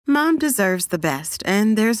Mom deserves the best,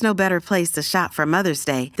 and there's no better place to shop for Mother's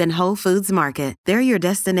Day than Whole Foods Market. They're your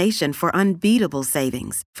destination for unbeatable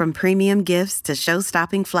savings, from premium gifts to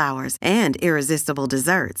show-stopping flowers and irresistible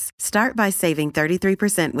desserts. Start by saving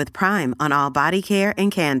 33% with Prime on all body care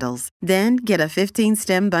and candles. Then get a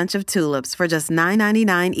 15-stem bunch of tulips for just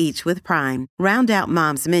 $9.99 each with Prime. Round out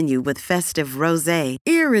Mom's menu with festive rosé,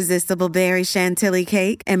 irresistible berry chantilly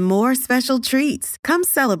cake, and more special treats. Come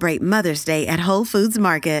celebrate Mother's Day at Whole Foods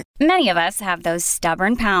Market. Many of us have those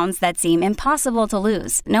stubborn pounds that seem impossible to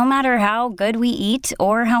lose, no matter how good we eat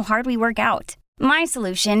or how hard we work out. My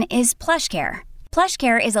solution is PlushCare.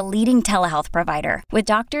 PlushCare is a leading telehealth provider with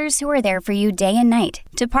doctors who are there for you day and night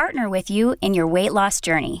to partner with you in your weight loss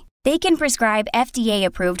journey. They can prescribe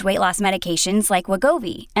FDA-approved weight loss medications like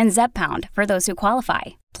Wegovy and Zepbound for those who qualify.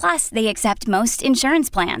 Plus, they accept most insurance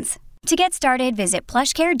plans. To get started, visit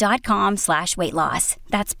plushcare.com/weightloss.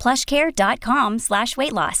 That's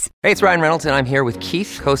plushcare.com/weightloss. Hey, it's Ryan Reynolds, and I'm here with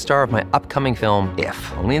Keith, co-star of my upcoming film,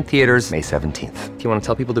 If, only in theaters May 17th. Do you want to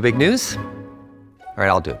tell people the big news? All right,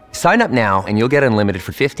 I'll do it. Sign up now and you'll get unlimited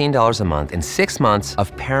for $15 a month and 6 months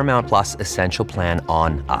of Paramount Plus Essential Plan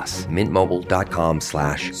on us.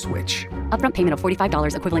 MintMobile.com/switch. Upfront payment of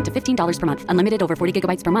 $45 equivalent to $15 per month. Unlimited over 40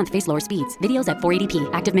 gigabytes per month. Face lower speeds. Videos at 480p.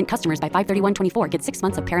 Active Mint customers by 531.24 get 6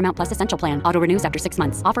 months of Paramount Plus Essential Plan. Auto renews after 6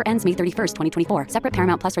 months. Offer ends May 31st, 2024. Separate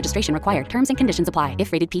Paramount Plus registration required. Terms and conditions apply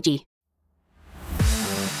if rated PG.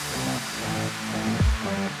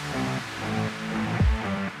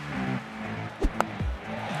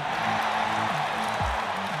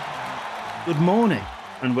 Good morning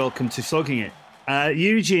and welcome to Slogging It.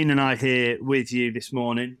 Eugene and I here with you this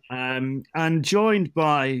morning, and joined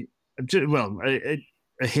by, a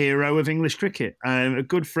hero of English cricket, a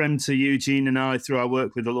good friend to Eugene and I through our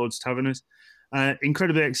work with the Lord's Taverners.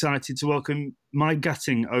 Incredibly excited to welcome Mike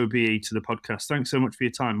Gatting, OBE, to the podcast. Thanks so much for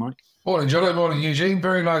your time, Mike. Morning, John. Morning, Eugene.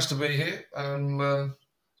 Very nice to be here. And the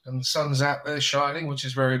sun's out there shining, which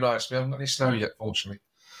is very nice. We haven't got any snow yet, fortunately.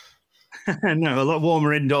 No, a lot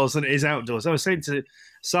warmer indoors than it is outdoors. I was saying to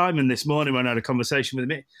Simon this morning when I had a conversation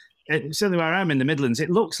with him, certainly where I am in the Midlands,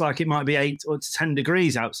 it looks like it might be 8 or 10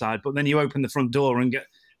 degrees outside, but then you open the front door and get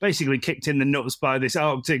basically kicked in the nuts by this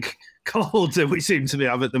Arctic cold that we seem to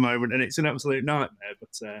have at the moment, and it's an absolute nightmare.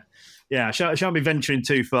 But I shan't be venturing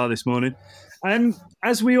too far this morning.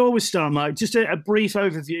 As we always start, Mike, just a brief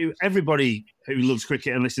overview. Everybody who loves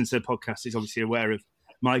cricket and listens to the podcast is obviously aware of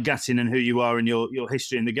Mike Gatting and who you are and your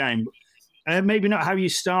history in the game. Maybe not how you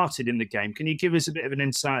started in the game. Can you give us a bit of an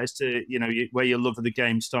insight as to where your love of the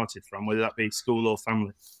game started from, whether that be school or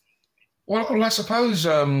family? Well, I suppose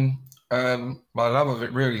my love of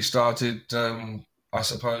it really started, I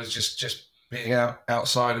suppose, just being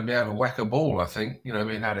outside and being able to whack a ball, I think, being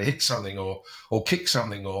able to hit something or kick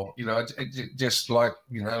something or, just like,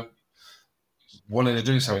 wanting to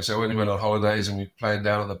do something. So when we went on holidays and we played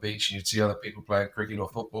down on the beach and you'd see other people playing cricket or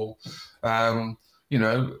football,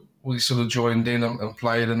 we sort of joined in and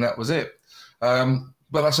played, and that was it. But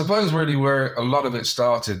I suppose really where a lot of it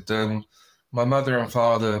started, my mother and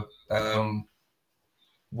father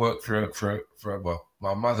worked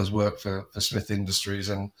my mother's worked for Smith Industries,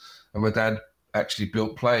 and my dad actually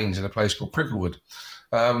built planes in a place called Cricklewood.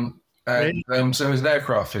 So he was an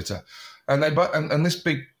aircraft fitter. And and this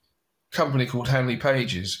big company called Hanley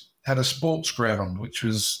Pages had a sports ground, which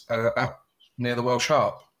was up near the Welsh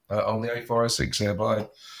Harp on the A406 there by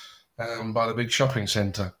the big shopping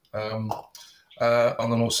centre on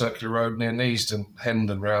the North Circular Road near Neasden,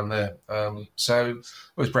 Hendon, around there. So it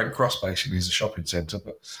was Brent Cross basically as a shopping centre.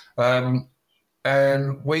 But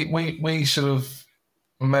and we sort of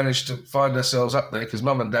managed to find ourselves up there because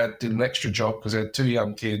Mum and Dad did an extra job because they had 2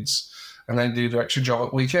 young kids, and they did an extra job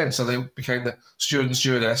at weekends. So they became the steward and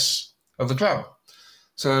stewardess of the club.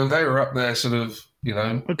 So they were up there sort of,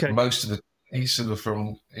 most of the sort of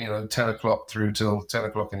from 10 o'clock through till 10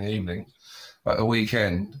 o'clock in the evening at a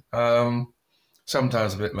weekend.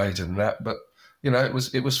 Sometimes a bit later than that, but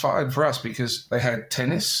it was fine for us because they had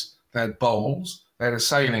tennis, they had bowls, they had a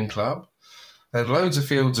sailing club, they had loads of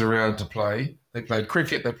fields around to play. They played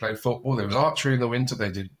cricket, they played football, there was archery in the winter,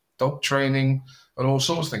 they did dog training and all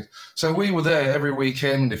sorts of things. So we were there every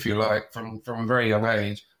weekend, if you like, from a very young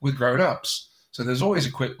age with grown-ups. So there's always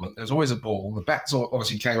equipment, there's always a ball. The bats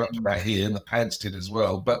obviously came up to about here, and the pads did as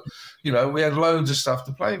well. But, we had loads of stuff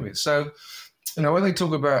to play with. So, when they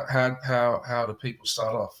talk about how do people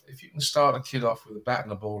start off, if you can start a kid off with a bat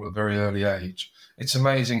and a ball at a very early age, it's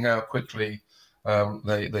amazing how quickly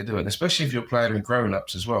they do it. And especially if you're playing with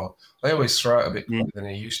grown-ups as well. They always throw it a bit quicker than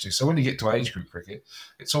they used to. So when you get to age group cricket,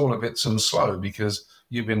 it's all a bit sort of slow because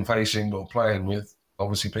you've been facing or playing with,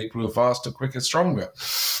 obviously, people who are faster, quicker, stronger.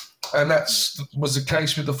 And was the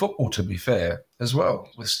case with the football, to be fair, as well,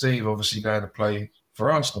 with Steve obviously going to play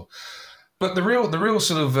for Arsenal. But the real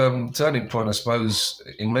sort of turning point, I suppose,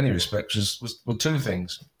 in many respects, were two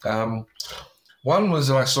things. One was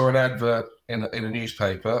I saw an advert in a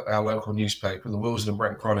newspaper, our local newspaper, the Wilson and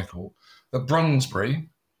Brent Chronicle, that Brunsbury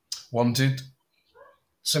wanted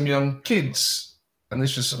some young kids, and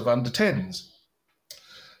this was sort of under 10s.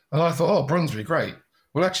 And I thought, oh, Brunsbury, great.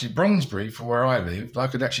 Well, actually, Brunsbury, from where I lived, I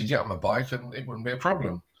could actually get on my bike and it wouldn't be a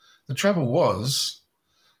problem. The trouble was,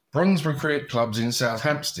 Brunsbury Cricket Club's in South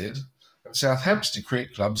Hampstead and South Hampstead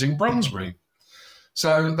Cricket Club's in Brunsbury.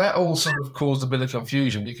 So that all sort of caused a bit of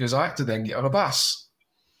confusion because I had to then get on a bus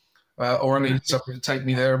or I needed something to take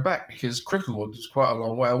me there and back because Cricklewood was quite a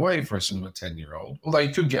long way away for a sort of a 10-year-old, although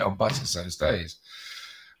you could get on buses those days.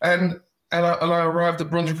 And I arrived at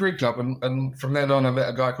Brunswick Cricket Club, and from then on, I met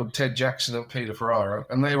a guy called Ted Jackson and Peter Ferraro,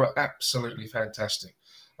 and they were absolutely fantastic.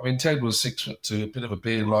 I mean, Ted was 6'2", a bit of a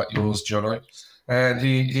beard like yours, Jono, and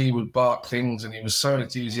he would bark things, and he was so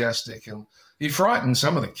enthusiastic, and he frightened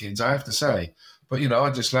some of the kids, I have to say. But I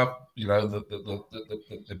just loved the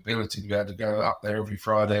ability to be able to go up there every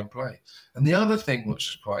Friday and play. And the other thing which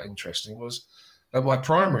was quite interesting was at my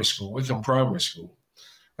primary school, Wickham Primary School,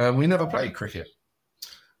 we never played cricket.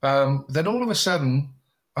 Then all of a sudden,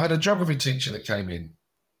 I had a geography teacher that came in.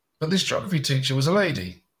 But this geography teacher was a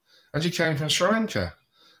lady, and she came from Sri Lanka.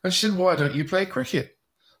 And she said, why don't you play cricket?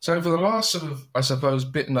 So for the last sort of, I suppose,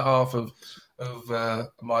 bit and a half of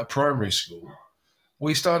my primary school,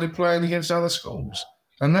 we started playing against other schools.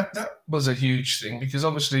 And that was a huge thing because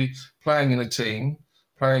obviously playing in a team,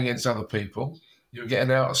 playing against other people, you're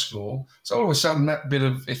getting out of school. So all of a sudden that bit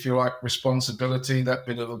of, if you like, responsibility, that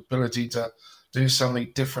bit of ability to do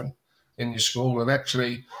something different in your school. And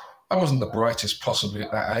actually, I wasn't the brightest possibly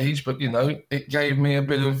at that age, but, it gave me a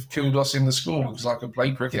bit of kudos in the school because I could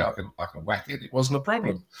play cricket, I could whack it. It wasn't a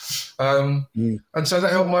problem. And so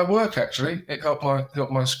that helped my work, actually. It helped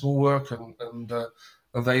my schoolwork and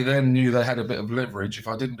they then knew they had a bit of leverage. If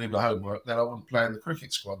I didn't do the homework, then I wouldn't play in the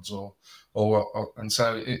cricket squads and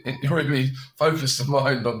so it really focused the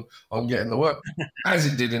mind on getting the work, as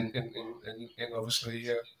it did in obviously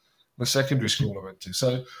the secondary school I went to.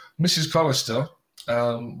 So Mrs. Collister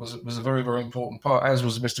was a very, very important part, as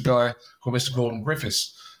was Mr. Guy called Mr. Gordon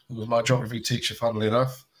Griffiths, who was my geography teacher, funnily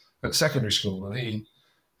enough, at secondary school. And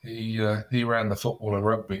he ran the football and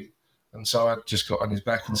rugby. And so I just got on his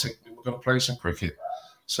back and said, we're going to play some cricket.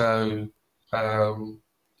 So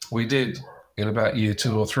we did in about year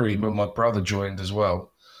 2 or 3, but my brother joined as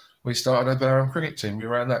well. We started our own cricket team. We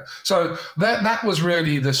ran that. So that was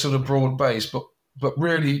really the sort of broad base, but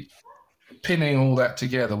really pinning all that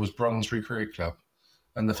together was Brunsbury Cricket Club.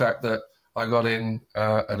 And the fact that I got in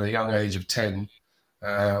at a young age of 10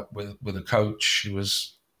 with a coach who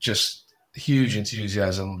was just huge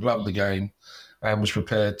enthusiasm, loved the game, and was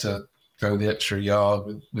prepared to go the extra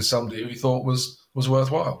yard with somebody who he thought was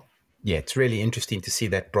worthwhile. Yeah, it's really interesting to see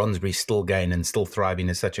that Brunsbury still going and still thriving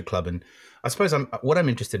as such a club. And I suppose what I'm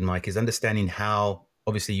interested in, Mike, is understanding how,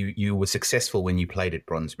 obviously, you were successful when you played at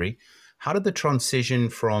Brunsbury. How did the transition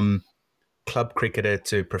from club cricketer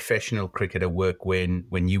to professional cricketer work when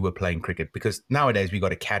you were playing cricket? Because nowadays we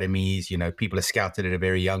got academies, people are scouted at a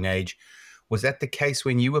very young age. Was that the case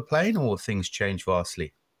when you were playing, or things changed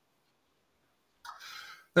vastly?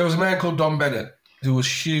 There was a man called Don Bennett who was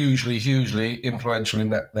hugely, hugely influential in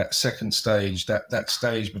that second stage, that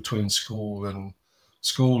stage between school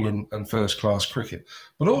and first class cricket.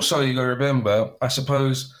 But also you got to remember, I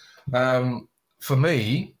suppose, for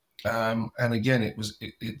me, and again,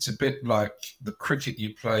 it's a bit like the cricket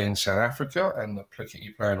you play in South Africa and the cricket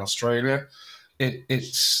you play in Australia.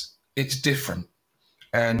 It's different.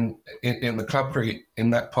 And in the club cricket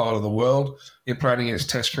in that part of the world, you're playing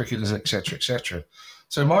against test cricketers, etc., etc.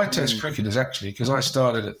 So my test cricketers, actually, because I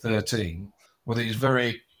started at 13, were these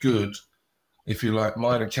very good, if you like,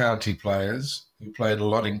 minor county players who played a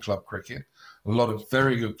lot in club cricket, a lot of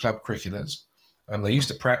very good club cricketers. And they used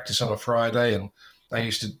to practice on a Friday, and they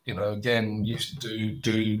used to,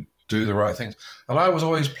 do the right things. And I was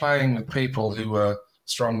always playing with people who were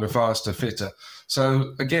stronger, faster, fitter.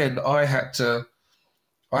 So again, I had to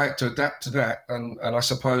adapt to that. And I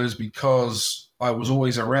suppose because I was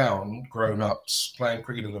always around grown-ups playing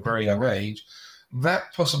cricket at a very young age,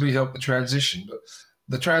 that possibly helped the transition. But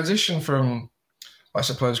the transition from, I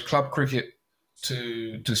suppose, club cricket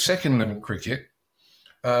to second-level cricket,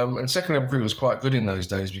 and second-level cricket was quite good in those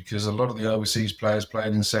days because a lot of the overseas players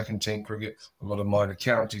played in second-team cricket. A lot of minor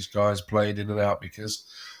counties guys played in and out because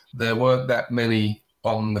there weren't that many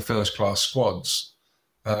on the first-class squads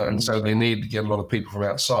And so they needed to get a lot of people from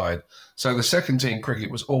outside. So the second team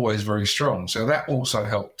cricket was always very strong. So that also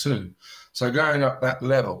helped too. So going up that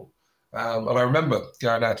level, and I remember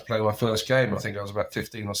going out to play my first game, I think I was about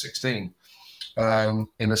 15 or 16,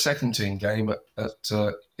 in a second team game at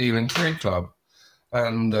Ealing Cricket Club.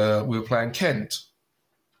 And we were playing Kent.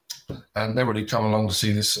 And everybody come along to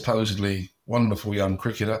see this supposedly wonderful young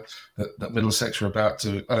cricketer that Middlesex were about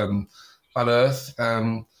to unearth.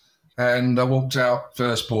 And I walked out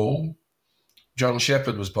first ball. John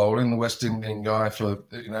Shepherd was bowling, the West Indian guy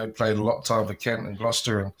played a lot of time for Kent and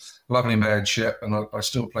Gloucester, and lovely man, Shep, and I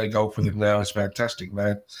still play golf with him now. He's a fantastic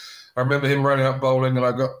man. I remember him running up bowling, and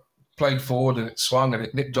I got played forward, and it swung, and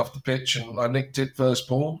it nipped off the pitch, and I nicked it first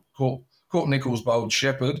ball. Caught Nichols bowled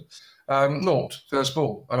Shepherd, naught, first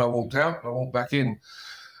ball, and I walked out, and I walked back in.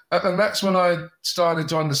 And that's when I started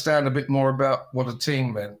to understand a bit more about what a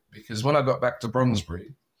team meant, because when I got back to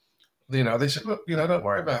Brondesbury, they said, look, don't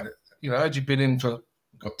worry about it. Had you been in got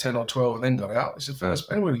 10 or 12 and then got out? It's the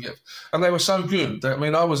first anyway we get. And they were so good.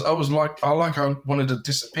 I was like I wanted to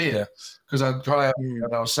disappear because I'd gone out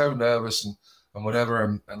and I was so nervous and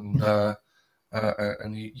whatever.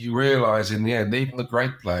 And you realise in the end, even the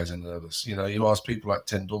great players are nervous. You ask people like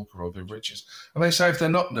Tendulkar or Viv Richards, and they say if they're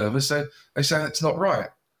not nervous, they say that's not right.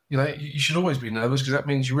 You should always be nervous because that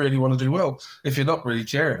means you really want to do well. If you're not really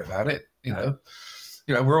caring about it,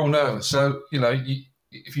 we're all nervous. So,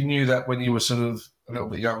 if you knew that when you were sort of a little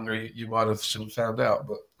bit younger, you might have sort of found out,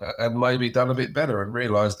 and maybe done a bit better and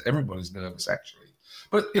realised that everybody's nervous actually.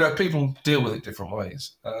 But, people deal with it different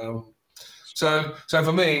ways. So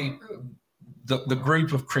for me, the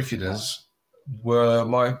group of cricketers were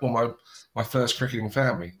my first cricketing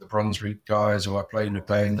family, the Brondesbury guys who I played with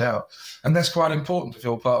playing out. And that's quite important to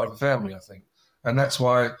feel part of a family, I think. And that's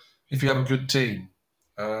why if you have a good team,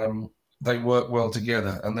 they work well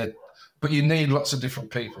together, but you need lots of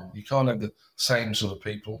different people. You can't have the same sort of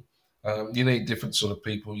people. You need different sort of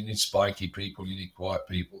people. You need spiky people. You need quiet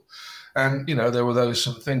people. And, there were those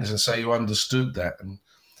sort of things. And so you understood that.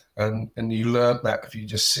 And you learnt that if you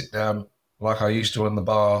just sit down like I used to in the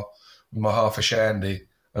bar with my half a shandy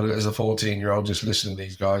and as a 14-year-old just listening to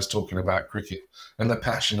these guys talking about cricket and the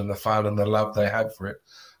passion and the fun and the love they had for it.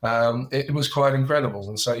 It was quite incredible.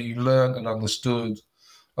 And so you learnt and understood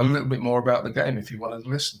a little bit more about the game if you wanted to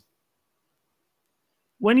listen.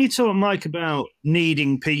 When you talk, Mike, about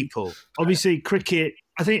needing people, obviously cricket,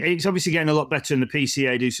 I think it's obviously getting a lot better, and the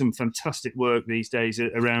PCA do some fantastic work these days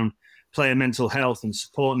around player mental health and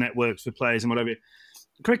support networks for players and whatever.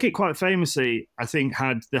 Cricket, quite famously, I think,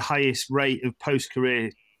 had the highest rate of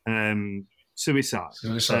post-career suicide.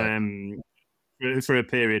 For a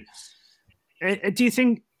period. Do you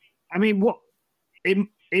think,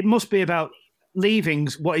 it must be about leaving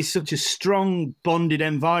what is such a strong bonded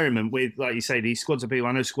environment with, like you say, these squads of people.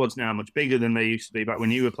 I know squads now are much bigger than they used to be back when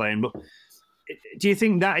you were playing, but do you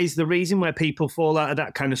think that is the reason where people fall out of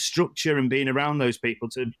that kind of structure and being around those people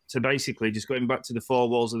to basically just going back to the four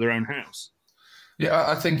walls of their own house? Yeah,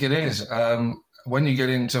 I think it is. When you get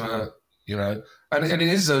into and it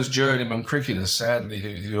is those journeyman cricketers, sadly,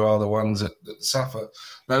 who are the ones that suffer.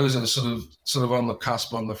 Those are sort of on the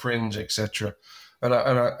cusp, on the fringe, etc.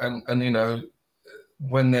 And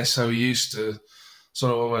when they're so used to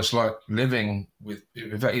sort of almost like living with,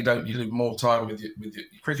 in fact, you live more time with your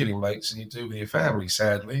cricketing mates than you do with your family,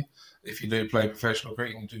 sadly. If you do play professional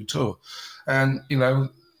cricket, you do tour. And,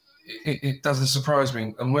 it doesn't surprise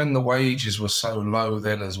me. And when the wages were so low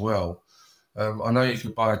then as well, I know you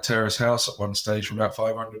could buy a terrace house at one stage for about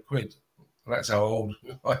 500 quid. That's how old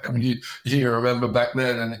I am. You remember back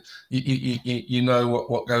then, and you know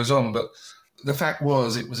what goes on. But the fact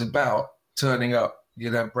was, it was about turning up.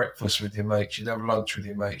 You'd have breakfast with your mates, you'd have lunch with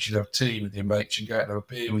your mates, you'd have tea with your mates, you'd go out and have a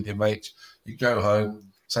beer with your mates, you'd go home,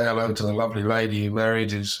 say hello to the lovely lady you married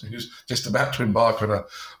who's just about to embark on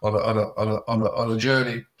a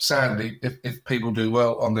journey, sadly, if people do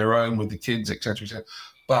well on their own with the kids, etc.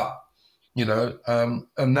 But,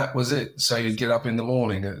 and that was it. So you'd get up in the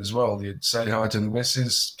morning as well, you'd say hi to the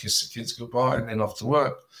missus, kiss the kids goodbye, and then off to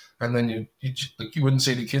work. And then you wouldn't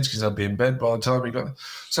see the kids because they'd be in bed by the time you got there.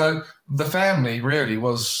 So the family really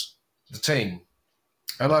was the team.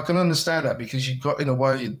 And I can understand that because you got, in a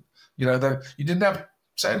way, you didn't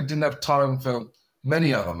have time for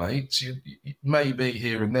many other mates. You may be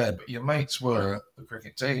here and there, but your mates were the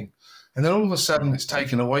cricket team. And then all of a sudden it's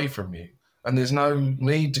taken away from you. And there's no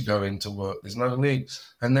need to go into work. There's no need.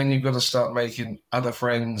 And then you've got to start making other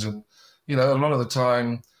friends. And, a lot of the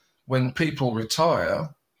time when people retire,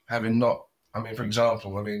 for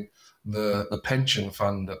example, the pension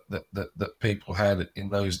fund that people had in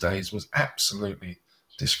those days was absolutely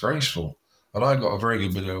disgraceful. And I got a very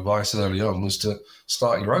good bit of advice early on, was to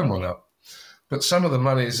start your own one up. But some of the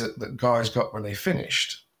monies that guys got when they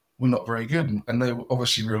finished were not very good, and they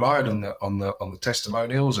obviously relied on the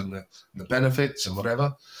testimonials and the benefits and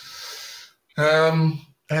whatever. And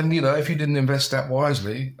if you didn't invest that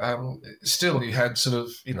wisely, still you had sort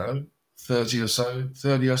of 30 or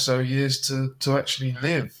so years to actually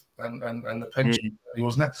live, and the pension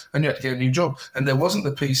wasn't that, and you had to get a new job, and there wasn't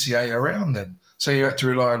the PCA around then, so you had to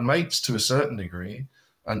rely on mates to a certain degree,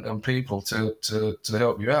 and people to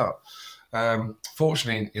help you out.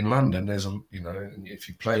 Fortunately, in London, there's if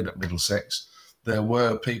you played at Middlesex, there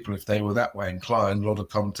were people, if they were that way inclined, a lot of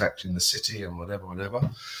contacts in the city and whatever.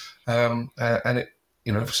 And it,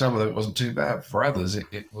 for some of them it wasn't too bad. For others,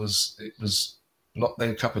 it was not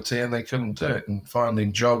their cup of tea, and they couldn't do it. And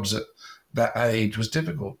finding jobs at that age was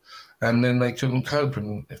difficult. And then they couldn't cope,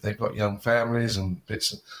 and if they've got young families and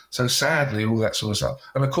bits. So sadly, all that sort of stuff.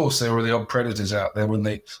 And of course, there were the odd predators out there when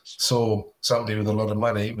they saw somebody with a lot of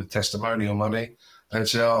money, with testimonial money, they'd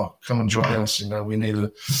say, "Oh, come and join us, we need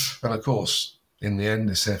a..." And of course, in the end,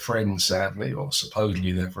 it's their friends, sadly, or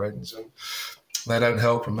supposedly their friends, and they don't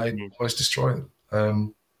help, and they always destroy them.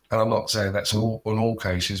 And I'm not saying that's in all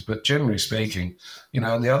cases, but generally speaking,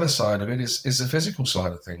 and the other side of it is the physical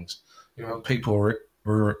side of things. People were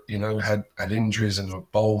had injuries and were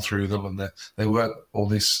bowled through them, and they weren't all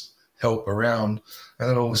this help around, and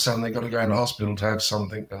then all of a sudden they got to go into hospital to have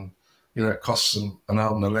something, and it costs them an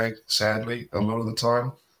arm and a leg, sadly, a lot of the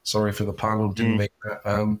time. Sorry for the pun, didn't mean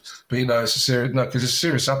that. But it's a serious, because it's a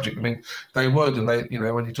serious subject. I mean, they would, and they,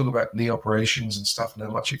 when you talk about knee operations and stuff and how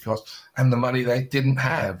much it costs, and the money they didn't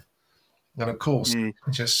have, and of course, it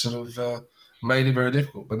just sort of made it very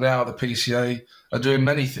difficult. But now the PCA are doing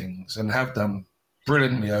many things, and have done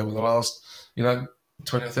brilliantly over the last, 20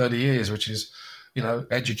 or 30 years, which is,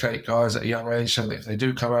 educate guys at a young age so that if they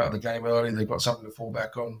do come out of the game early, they've got something to fall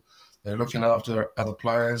back on. They're looking after other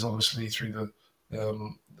players, obviously, through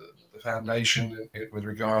the foundation, with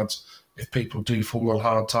regards, if people do fall on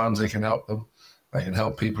hard times, they can help them. They can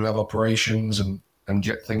help people have operations and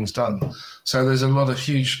get things done. So there's a lot of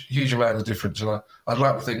huge amount of difference. And I'd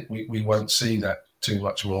like to think we won't see that too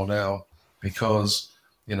much more now, because,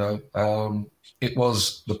 it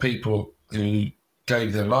was the people who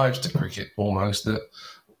gave their lives to cricket almost that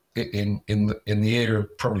in the era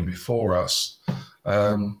probably before us,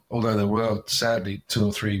 although there were sadly 2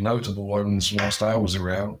 or 3 notable ones whilst I was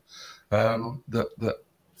around, that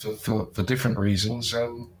for different reasons,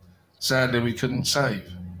 sadly we couldn't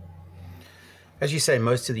save. As you say,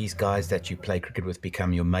 most of these guys that you play cricket with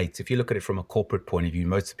become your mates. If you look at it from a corporate point of view,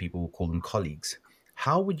 most people will call them colleagues.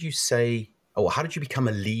 How would you say, or how did you become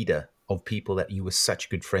a leader of people that you were such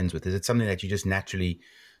good friends with? Is it something that you just naturally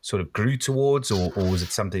sort of grew towards, or was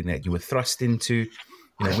it something that you were thrust into?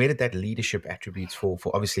 Where did that leadership attributes for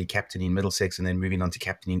obviously captaining Middlesex and then moving on to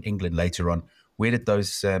captaining England later on, where did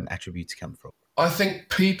those attributes come from? I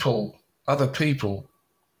think other people,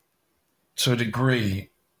 to a degree,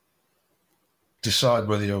 decide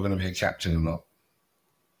whether you're going to be a captain or not.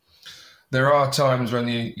 There are times when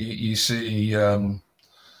you see, someone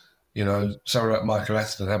like Michael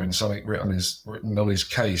Atherton having something written on his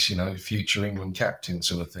case, future England captain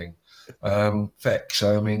sort of thing. Feck.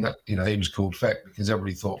 So, I mean, he was called Feck because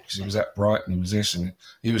everybody thought, because he was that bright and he was this, and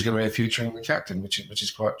he was going to be a future England captain, which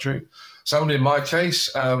is quite true. Somebody in my case,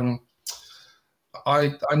 I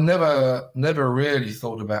never really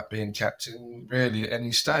thought about being captain really at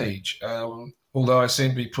any stage. Although I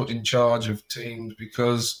seem to be put in charge of teams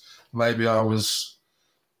because maybe I was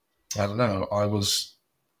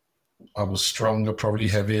stronger, probably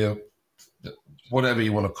heavier, whatever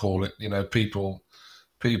you want to call it.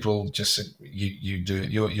 People just said, you do it.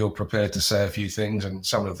 You're prepared to say a few things, and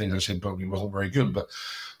some of the things I said probably wasn't very good. But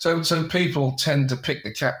so people tend to pick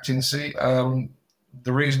the captaincy.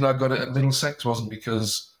 The reason I got it at Middlesex wasn't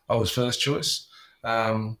because I was first choice.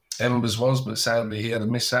 Embers was, but sadly he had a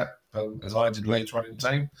mishap, as I did later on in the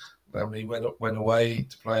team. He went away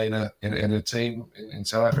to play in a team in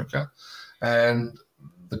South Africa, and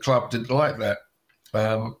the club didn't like that.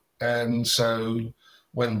 And so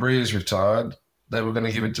when Breeze retired, they were going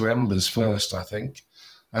to give it to Embers first, I think.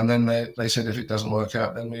 And then they said, if it doesn't work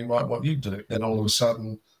out, then we might want you to do it. Then all of a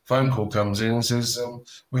sudden, phone call comes in and says,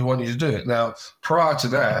 we want you to do it. Now, prior to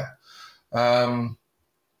that,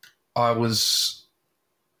 I was,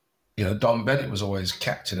 Don Bennett was always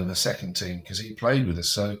captain of the second team because he played with us.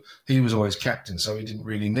 So he was always captain, so he didn't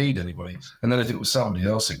really need anybody. And then if it was somebody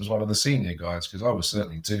else, it was one of the senior guys, because I was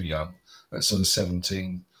certainly too young, at sort of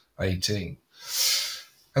 17, 18.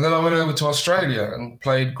 And then I went over to Australia and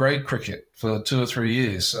played grade cricket for 2 or 3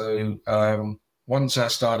 years. So once I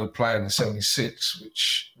started playing in '76,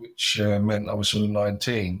 which meant I was sort of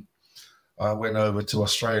 19, I went over to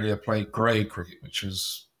Australia, played grade cricket, which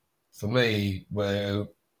was, for me, where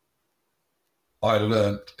I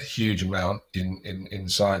learnt a huge amount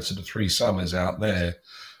inside sort of 3 summers out there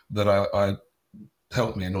that I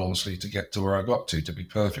helped me enormously to get to where I got to be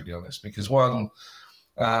perfectly honest. Because one,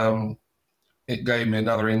 it gave me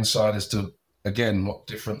another insight as to, again, what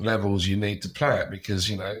different levels you need to play at. Because,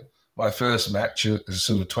 you know, my first match as a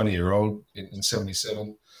sort of 20-year-old in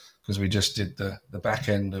 '77, because we just did the back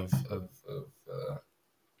end of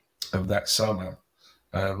that summer.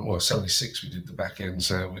 Well, '76 we did the back end,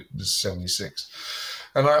 so it was '76,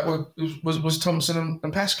 and was Thompson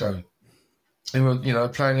and Pascoe, who were, you know,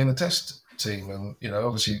 playing in the Test team, and, you know,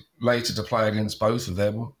 obviously later to play against both of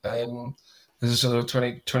them as a sort of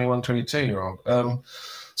 21, 22-year-old.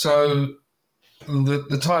 So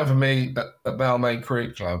the time for me at Balmain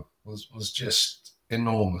Cricket Club was just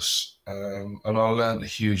enormous, and I learned a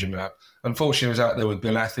huge amount. Unfortunately, I was out there with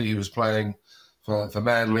Bill Athy, who was playing for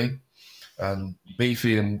Manly, and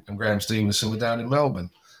Beefy and Graham Stevenson were down in Melbourne,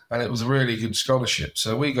 and it was a really good scholarship.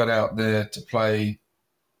 So we got out there to play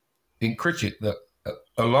in cricket that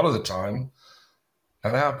a lot of the time,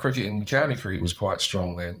 and our cricket in county cricket was quite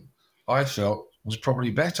strong then, I felt was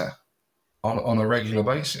probably better on a regular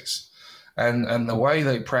basis. And the way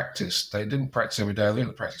they practiced, they didn't practice every day, they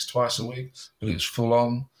practiced twice a week, but it was full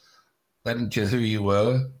on. They didn't care who you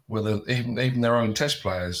were, whether even their own test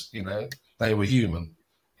players, you know, they were human.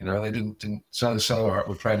 You know, they didn't say, all right,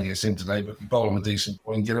 we're playing against him today, but we bowl him a decent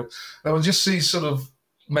ball and get him. There were just these sort of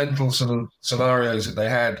mental sort of scenarios that they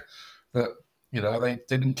had that, you know, they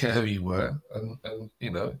didn't care who you were, and you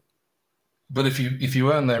know, but if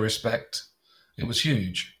you earned their respect, it was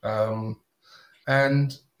huge.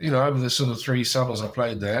 And, you know, over the sort of 3 summers I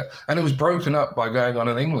played there, and it was broken up by going on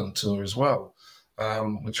an England tour as well,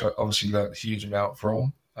 which I obviously learned a huge amount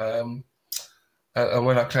from. And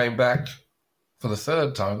when I came back for the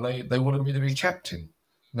 3rd time, they wanted me to be captain.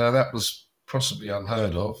 Now, that was possibly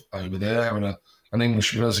unheard of over there, having an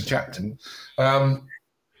Englishman as a captain.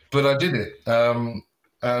 But I did it, and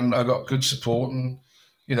I got good support, and,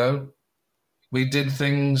 you know, we did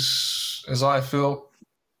things as I felt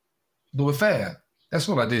that were fair. That's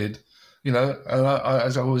what I did, you know, and I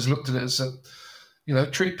always looked at it as, you know,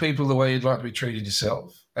 treat people the way you'd like to be treated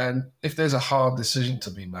yourself. And if there's a hard decision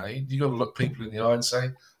to be made, you've got to look people in the eye and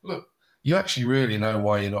say, look, you actually really know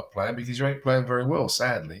why you're not playing, because you ain't playing very well,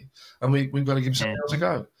 sadly, and we've got to give something else a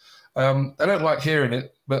go. They don't like hearing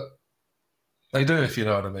it, but they do, if you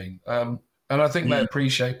know what I mean. And I think they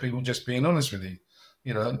appreciate people just being honest with you,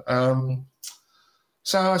 you know.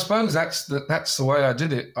 So I suppose that's the way I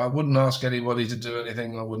did it. I wouldn't ask anybody to do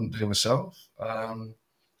anything I wouldn't do myself.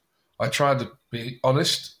 I tried to be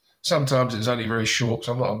honest. Sometimes it's only very short,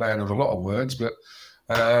 so I'm not a man of a lot of words, but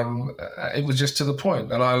it was just to the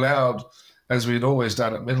point. And I allowed, as we'd always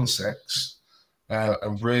done at Middlesex,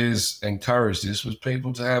 and Riz encouraged this, was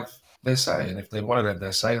people to have their say. And if they wanted to have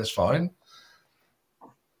their say, that's fine.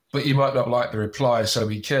 But you might not like the reply, so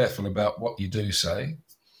be careful about what you do say.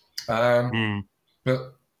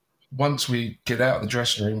 But once we get out of the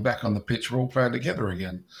dressing room, back on the pitch, we're all playing together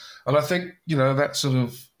again. And I think, you know, that sort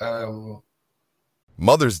of...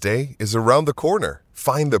 Mother's Day is around the corner.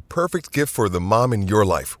 Find the perfect gift for the mom in your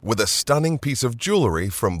life with a stunning piece of jewelry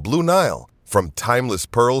from Blue Nile. From timeless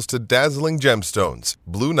pearls to dazzling gemstones,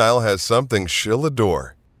 Blue Nile has something she'll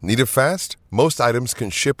adore. Need it fast? Most items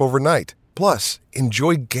can ship overnight. Plus,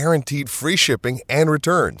 enjoy guaranteed free shipping and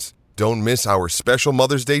returns. Don't miss our special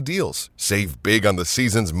Mother's Day deals. Save big on the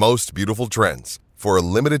season's most beautiful trends. For a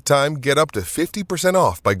limited time, get up to 50%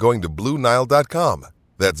 off by going to BlueNile.com.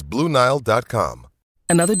 That's BlueNile.com.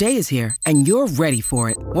 Another day is here, and you're ready for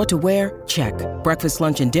it. What to wear? Check. Breakfast,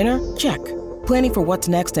 lunch, and dinner? Check. Planning for what's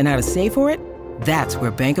next and how to save for it? That's where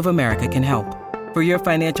Bank of America can help. For your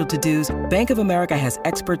financial to-dos, Bank of America has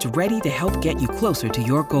experts ready to help get you closer to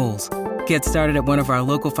your goals. Get started at one of our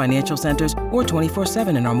local financial centers or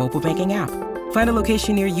 24/7 in our mobile banking app. Find a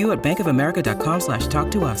location near you at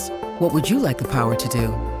bankofamerica.com/talktous. What would you like the power to do?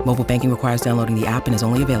 Mobile banking requires downloading the app and is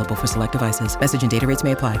only available for select devices. Message and data rates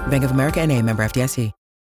may apply. Bank of America NA, member FDIC.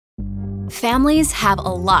 Families have a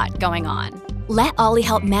lot going on. Let Ollie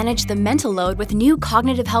help manage the mental load with new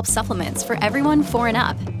cognitive help supplements for everyone 4 and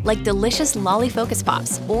up, like delicious Lolly Focus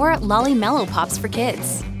Pops or Lolly Mellow Pops for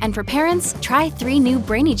kids. And for parents, try 3 new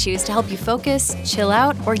Brainy Chews to help you focus, chill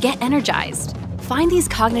out, or get energized. Find these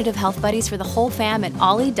cognitive health buddies for the whole fam at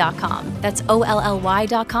ollie.com. That's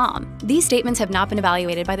OLLY.com. These statements have not been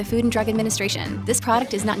evaluated by the Food and Drug Administration. This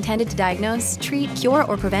product is not intended to diagnose, treat, cure,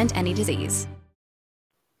 or prevent any disease.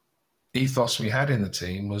 ethos we had in the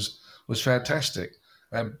team was fantastic.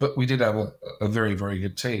 But we did have a very, very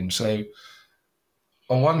good team. So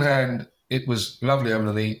on one hand, it was lovely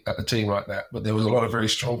having a team like that, but there was a lot of very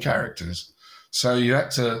strong characters. So you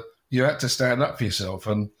had to stand up for yourself,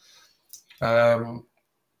 and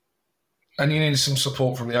you needed some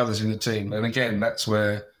support from the others in the team. And again, that's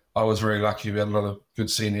where I was very lucky. We had a lot of good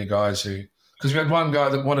senior guys because we had one guy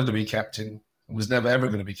that wanted to be captain and was never ever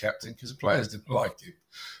going to be captain because the players didn't like him.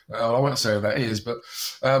 I won't say who that is, but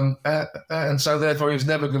and so therefore he was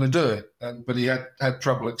never going to do it. But he had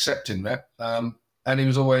trouble accepting that, and he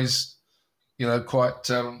was always, quite.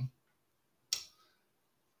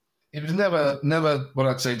 He was never what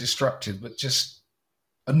I'd say destructive, but just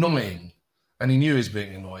annoying, and he knew he was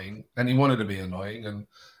being annoying, and he wanted to be annoying,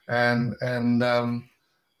 but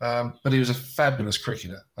he was a fabulous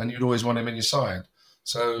cricketer, and you'd always want him in your side.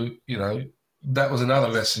 So that was another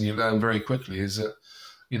lesson you learn very quickly is that.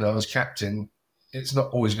 As captain, it's not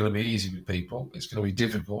always going to be easy with people. It's going to be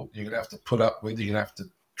difficult. You're going to have to put up with. You're going to have to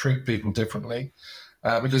treat people differently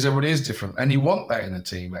because everybody is different. And you want that in a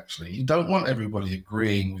team, actually. You don't want everybody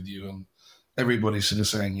agreeing with you and everybody sort of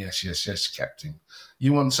saying, yes, yes, yes, captain.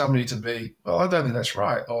 You want somebody to be, well, I don't think that's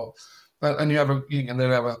right. And you can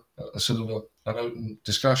then have a sort of an open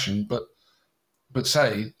discussion, but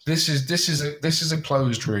say, this is a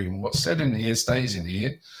closed room. What's said in here stays in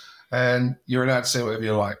here. And you're allowed to say whatever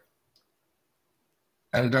you like.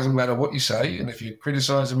 And it doesn't matter what you say. And if you're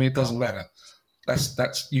criticising me, it doesn't matter.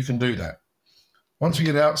 That's you can do that. Once we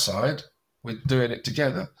get outside, we're doing it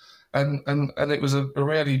together. And it was a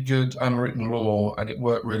really good unwritten law, and it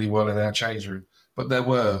worked really well in our change room. But there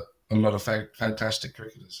were a lot of fantastic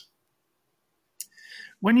cricketers.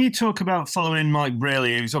 When you talk about following Mike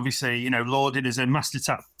Brearley, who's obviously, lauded as a master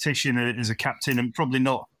tactician, as a captain, and probably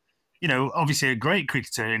not, obviously a great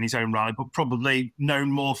cricketer in his own right, but probably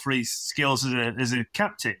known more for his skills as a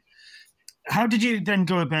captain. How did you then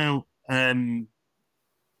go about running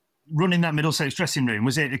that Middlesex dressing room?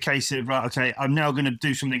 Was it a case of, right, okay, I'm now going to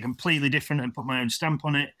do something completely different and put my own stamp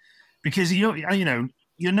on it? Because, you're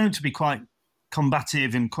known to be quite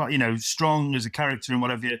combative and quite, strong as a character and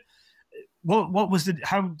whatever.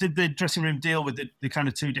 How did the dressing room deal with the kind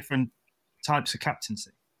of two different types of captaincy?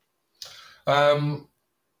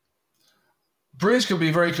 Breeze could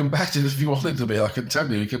be very combative if you wanted to be, I can tell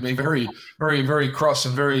you. He could be very, very, very cross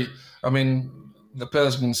and very, the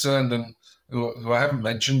person concerned and who I haven't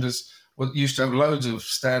mentioned used to have loads of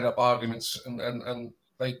stand-up arguments and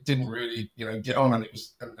they didn't really, get on, and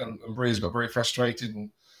and Breeze got very frustrated and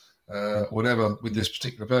whatever with this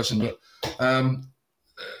particular person. But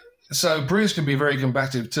so Breeze can be very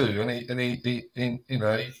combative too, and he could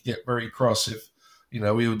get very cross if we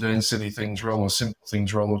were doing silly things wrong or simple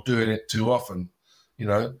things wrong or doing it too often. You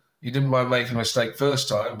didn't mind making a mistake first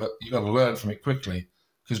time, but you got to learn from it quickly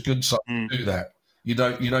because good sides do that. You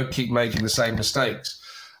don't keep making the same mistakes,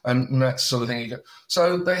 and that sort of thing.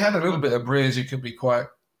 So they had a little bit of Breeze who could be quite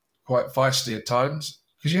feisty at times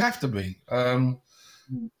because you have to be.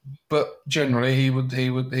 But generally, he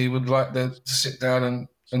would like to sit down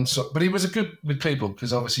but he was a good with people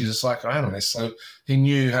because obviously he's a psychoanalyst, so he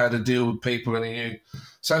knew how to deal with people, and he knew.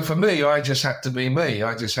 So for me, I just had to be me.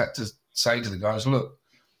 I just had to say to the guys, look,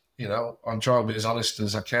 I'm trying to be as honest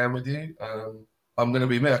as I can with you. I'm going to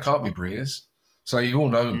be me. I can't be Breeze. So you all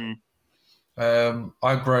know me.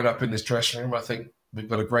 I've grown up in this dressing room. I think we've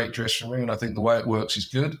got a great dressing room, and I think the way it works is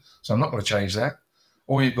good. So I'm not going to change that.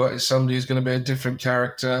 All you've got is somebody who's going to be a different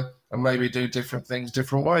character and maybe do different things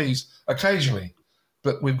different ways occasionally.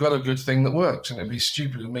 But we've got a good thing that works, and it'd be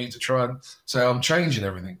stupid of me to try and say I'm changing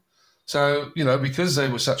everything. So, because they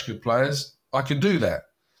were such good players, I could do that.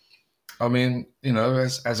 I mean,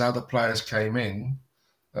 as other players came in,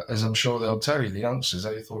 as I'm sure they'll tell you, the youngsters,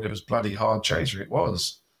 they thought it was bloody hard chasing. It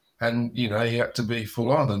was. And, you had to be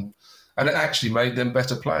full on. And it actually made them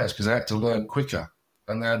better players because they had to learn quicker.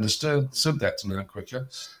 And they understood that to learn quicker.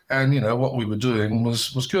 And, what we were doing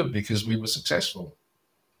was good because we were successful.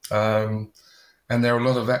 And there are a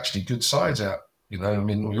lot of actually good sides out. We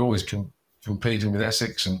always competing with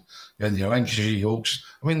Essex and the Lancashire Yorks.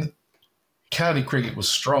 County cricket was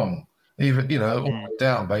strong, even all the way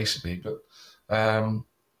down basically. But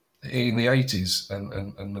in the 80s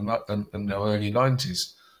and the early 90s,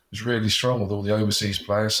 it was really strong with all the overseas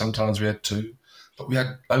players. Sometimes we had two, but we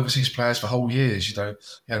had overseas players for whole years. You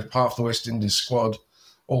had half the West Indies squad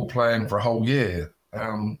all playing for a whole year.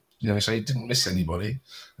 So you didn't miss anybody.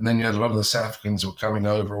 And then you had a lot of the South Africans were coming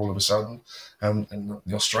over all of a sudden, and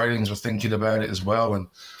the Australians were thinking about it as well.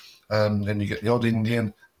 And then you get the odd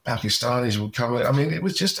Indian, Pakistanis would come in. It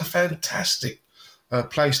was just a fantastic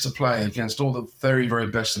place to play against all the very, very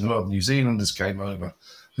best in the world. New Zealanders came over,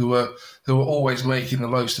 who were always making the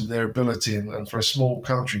most of their ability, and for a small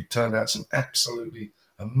country, turned out some absolutely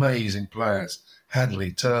amazing players.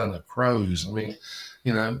 Hadley, Turner, Crows. I mean,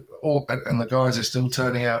 and the guys are still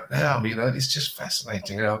turning out now. It's just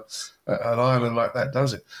fascinating how an island like that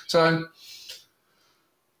does it. So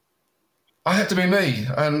I had to be me,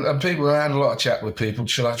 and people. I had a lot of chat with people.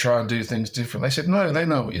 Should I try and do things different? They said no. They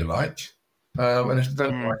know what you like, and if they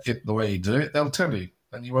don't like it the way you do it, they'll tell you,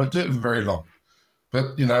 and you won't do it for very long.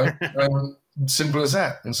 But simple as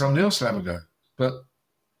that. And somebody else will have a go. But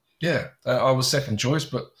yeah, I was second choice,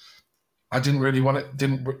 but I didn't really want it.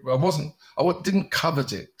 I didn't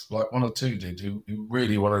covet it like one or two did who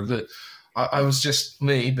really wanted to do it. I was just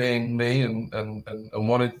me being me and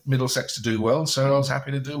wanted Middlesex to do well. So I was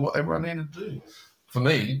happy to do what everyone needed to do. For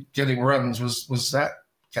me, getting runs was that,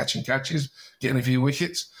 catching catches, getting a few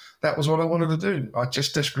wickets. That was what I wanted to do. I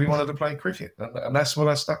just desperately wanted to play cricket. And that's what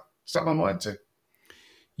I stuck my mind to.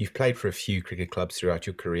 You've played for a few cricket clubs throughout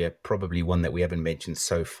your career, probably one that we haven't mentioned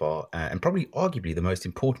so far, and probably arguably the most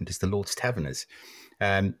important is the Lord's Taverners.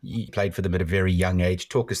 You played for them at a very young age.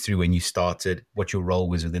 Talk us through when you started, what your role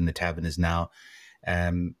was within the Taverners now.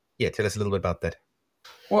 Tell us a little bit about that.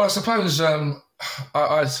 Well, I suppose I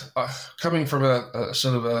coming from a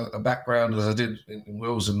sort of a background as I did in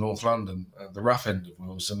Wills and North London, the rough end of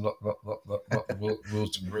Wills, and not the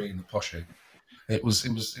Willesden Green, the posh end. It was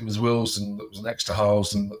Willesden that was next to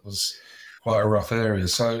Harlesden, that was quite a rough area.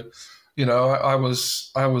 So,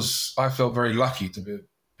 I felt very lucky to be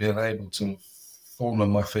being able to fall on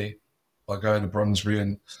my feet by going to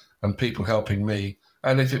Brunsbury and people helping me.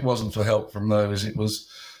 And if it wasn't for help from those,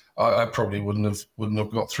 I probably wouldn't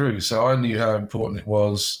have got through. So I knew how important it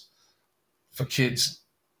was for kids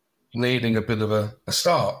needing a bit of a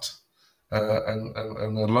start. And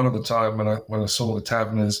a lot of the time when I saw the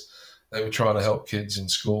Taverners, they were trying to help kids in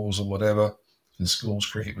schools and whatever. In schools,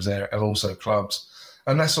 cricket was there, and also clubs.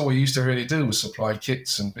 And that's all we used to really do, was supply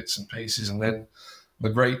kits and bits and pieces. And then the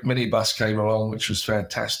great minibus came along, which was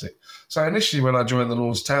fantastic. So initially when I joined the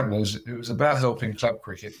Lord's Taverners, it was about helping club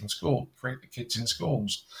cricket and cricket kids in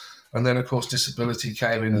schools. And then, of course, disability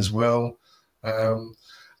came in as well.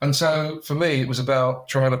 And so for me, it was about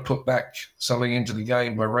trying to put back something into the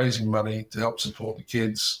game by raising money to help support the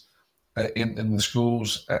kids in the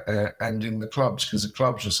schools and in the clubs, because the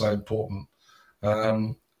clubs were so important,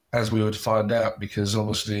 as we would find out, because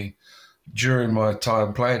obviously during my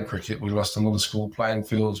time playing cricket, we lost a lot of school playing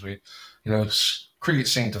fields. Cricket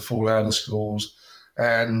seemed to fall out of schools,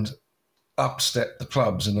 and up stepped the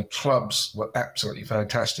clubs, and the clubs were absolutely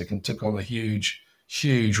fantastic and took on a huge,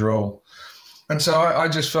 huge role. And so I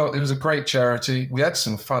just felt it was a great charity. We had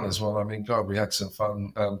some fun as well. I mean, God, we had some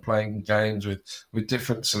fun playing games with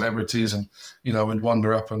different celebrities, and we'd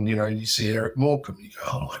wander up and you see Eric Morecambe, you go,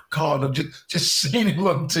 oh my God, I've just seen him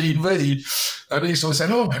on TV, and he sort of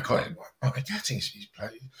said, oh my God, Gatting, he's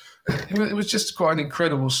playing. It was just quite an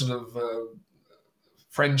incredible sort of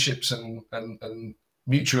friendships and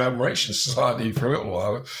mutual admiration society for a little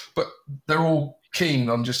while. But they're all keen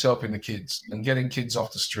on just helping the kids and getting kids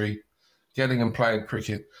off the street, getting them playing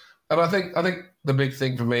cricket. And I think the big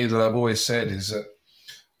thing for me that I've always said is that,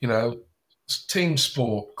 team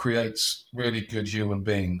sport creates really good human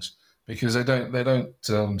beings, because they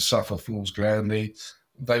don't suffer fools gladly.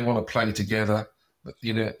 They want to play together.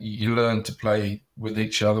 You learn to play with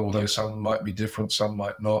each other, although some might be different, some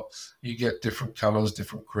might not. You get different colours,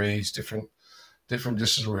 different creeds, different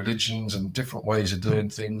religions and different ways of doing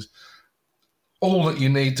things. All that you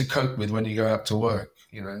need to cope with when you go out to work.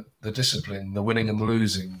 The discipline, the winning and the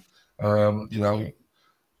losing.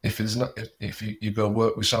 If you got to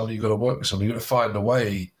work with somebody, you got to work with somebody. You got to find a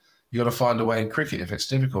way. You got to find a way in cricket. If it's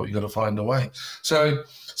difficult, you got to find a way. So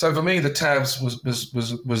for me, the Tavs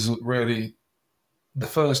was really the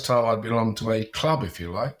first time I'd belonged to a club, if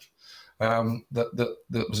you like, that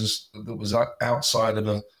was outside of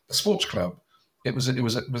a sports club. It was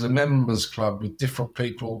a members club with different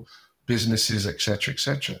people, businesses, etc.,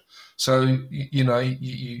 etc. So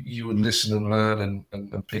you would listen and learn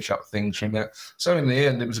and pick up things from that. So in the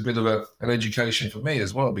end, it was a bit of an education for me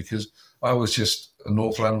as well, because I was just a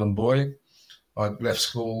North London boy. I left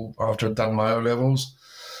school after I'd done my O levels.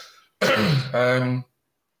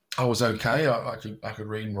 I was okay. I could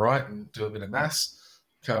read and write and do a bit of maths.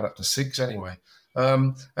 Going up to 6 anyway.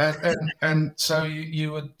 And so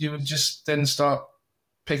you would just then start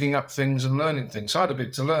picking up things and learning things. So I had a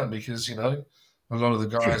bit to learn, because a lot of the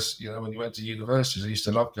guys, when you went to universities, I used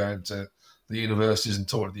to love going to the universities and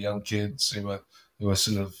talking to the young kids who were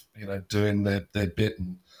sort of doing their bit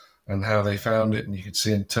and how they found it. And you could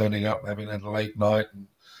see them turning up, having had a late night, and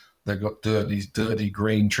they got these dirty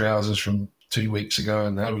green trousers from 2 weeks ago,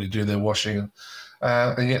 and they don't really do their washing.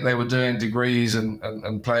 And yet they were doing degrees and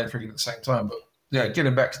playing cricket at the same time. But yeah,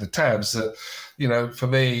 getting back to the tabs, for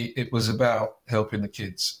me, it was about helping the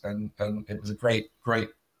kids, and it was a great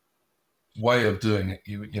way of doing it.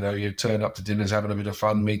 You turn up to dinners, having a bit of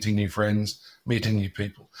fun, meeting new friends, meeting new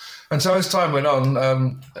people. And so as time went on,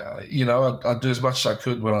 I'd do as much as I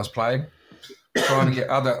could when I was playing. Trying to get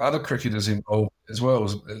other cricketers involved as well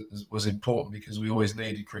was important, because we always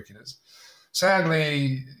needed cricketers.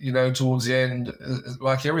 Sadly, towards the end,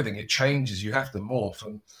 like everything, it changes. You have to morph,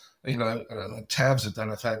 and the Tabs have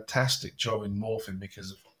done a fantastic job in morphing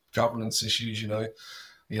because of governance issues. And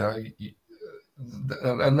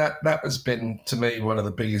that has been, to me, one of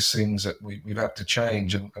the biggest things that we've had to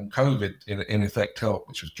change, and COVID in effect helped,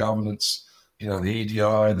 which was governance. The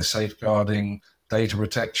EDI, the safeguarding, data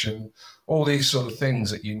protection, all these sort of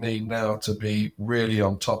things that you need now to be really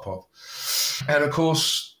on top of. And of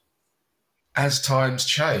course, as times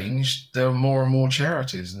change, there are more and more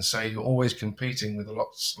charities, and so you're always competing with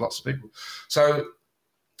lots of people. So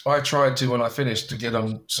I tried to, when I finished, to get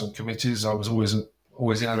on some committees. I was always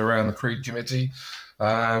in and around the Creed committee.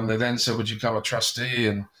 They then said, "Would you become a trustee?"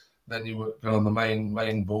 And then you were on the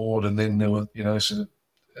main board, and then there were,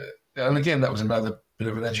 and again, that was another bit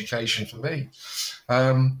of an education for me.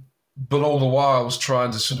 But all the while I was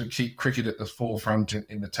trying to sort of keep cricket at the forefront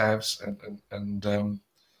in the Tabs, and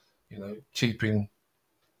keeping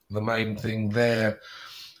the main thing there.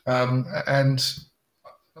 And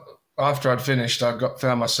after I'd finished,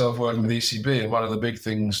 found myself working with ECB, and one of the big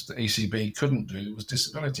things that ECB couldn't do was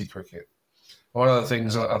disability cricket. One of the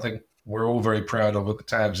things I think we're all very proud of at the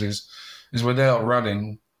Tabs is we're now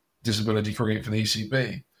running disability cricket for the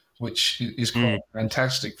ECB, which is quite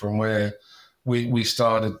fantastic from where we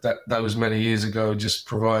started those many years ago, just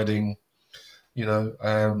providing,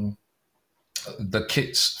 the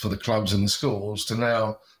kits for the clubs and the schools, to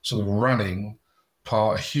now sort of running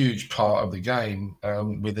a huge part of the game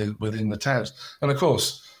within the Tabs. And of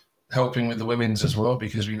course, helping with the women's as well,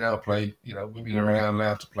 because we now play, women are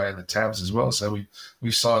allowed to play in the Tabs as well. So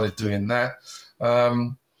we started doing that.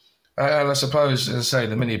 And I suppose, as I say,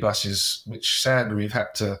 the minibuses, which sadly we've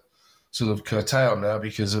had to sort of curtail now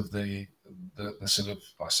because of the sort of,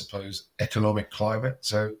 I suppose, economic climate.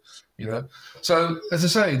 So, so as I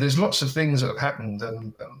say, there's lots of things that have happened,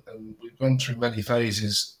 and we've gone through many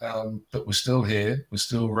phases, but we're still here. We're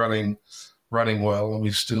still running well, and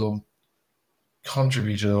we've still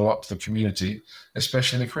contributed a lot to the community,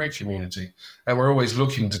 especially the cricket community. And we're always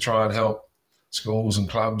looking to try and help schools and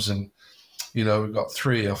clubs, and we've got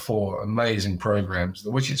 3 or 4 amazing programs.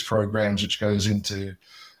 The Wickets programs, which goes into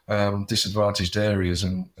disadvantaged areas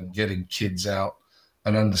and getting kids out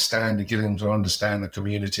and getting them to understand the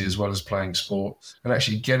community as well as playing sport, and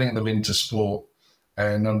actually getting them into sport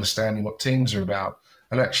and understanding what teams are about,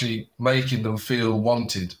 and actually making them feel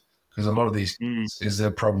wanted, because a lot of these is their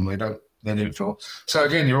problem. They don't feel. So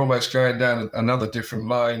again, you're almost going down another different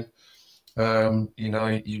line.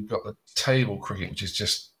 You've got the table cricket, which is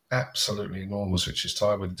just absolutely enormous, which is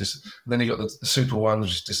tied with then you've got the Super One,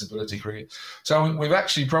 which is disability cricket. So we've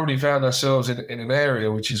actually probably found ourselves in an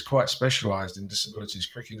area which is quite specialised in disabilities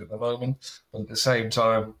cricket at the moment, but at the same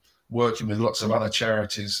time working with lots of other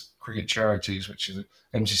charities, cricket charities, which is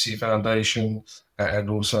MCC Foundation and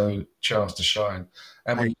also Chance to Shine.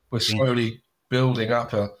 And we're slowly building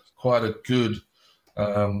up quite a good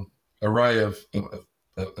array of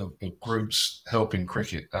groups helping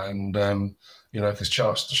cricket, and because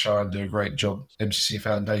Chance to Shine do a great job. MCC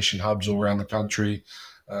Foundation hubs all around the country,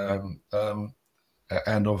 and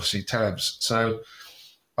obviously Tabs. So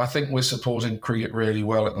I think we're supporting cricket really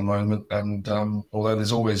well at the moment, and although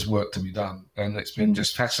there's always work to be done, and it's been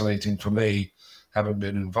just fascinating for me, having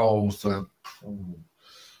been involved for,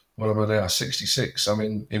 what am I now, 66? I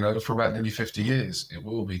mean, for about nearly 50 years. It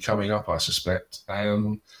will be coming up, I suspect.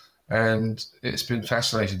 And it's been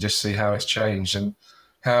fascinating just to see how it's changed and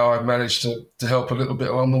how I've managed to help a little bit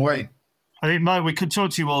along the way. I think, Mike, we could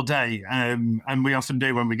talk to you all day, and we often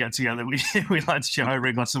do when we get together. We like to share a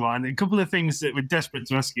ring glass of wine. A couple of things that we're desperate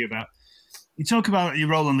to ask you about. You talk about your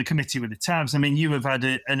role on the committee with the Tabs. I mean, you have had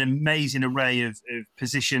an amazing array of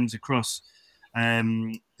positions across the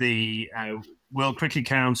World Cricket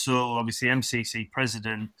Council, obviously MCC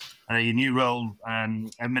president, your new role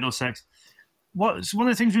at Middlesex. One of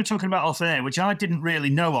the things we were talking about off air, which I didn't really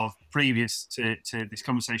know of previous to this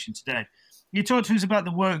conversation today, you talked to us about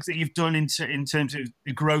the work that you've done in terms of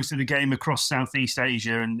the growth of the game across Southeast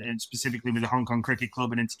Asia and specifically with the Hong Kong Cricket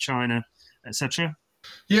Club and into China, etc.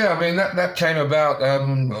 Yeah, I mean that came about.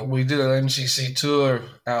 We did an MCC tour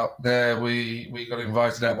out there. We got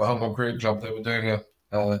invited out by Hong Kong Cricket Club. They were doing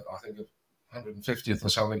I think a 150th or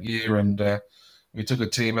something year, and we took a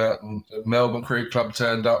team out. And Melbourne Cricket Club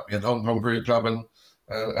turned up. We had Hong Kong Cricket Club and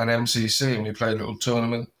an MCC, and we played a little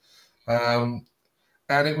tournament. Um,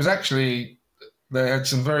 and it was actually they had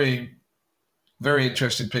some very very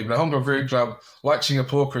interested people. The Hong Kong Cricket Club, like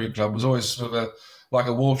Singapore Cricket Club, was always sort of like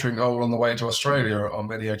a watering hole on the way to Australia on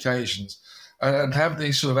many occasions. And have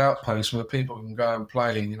these sort of outposts where people can go and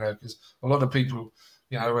play, because a lot of people,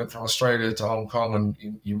 went from Australia to Hong Kong,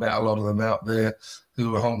 and you met a lot of them out there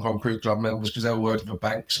who were Hong Kong Cricket Club members because they were working for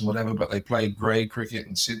banks and whatever, but they played grade cricket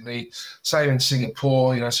in Sydney. Same in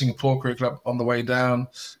Singapore, Singapore Cricket Club on the way down,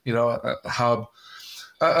 at the hub.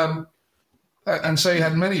 And so you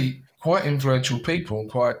had many quite influential people,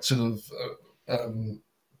 quite sort of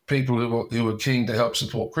people who were keen to help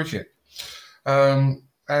support cricket. And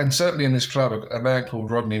certainly in this club, a man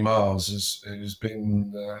called Rodney Miles has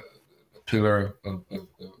been a pillar of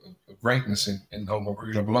greatness in Hong Kong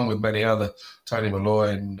Cricket Club, along with many other, Tony Malloy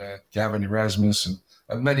and Gavin Erasmus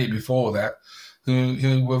and many before that,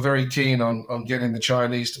 who were very keen on getting the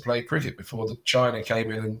Chinese to play cricket before China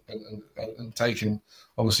came in and taken,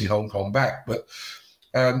 obviously, Hong Kong back. But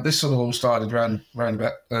this sort of all started around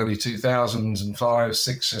about early 2005,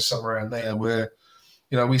 6, or somewhere around there, where,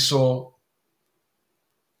 we saw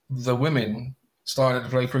the women started to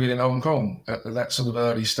play cricket in Hong Kong at that sort of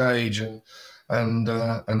early stage. And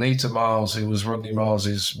Anita Miles, who was Rodney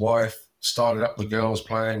Miles's wife, started up the girls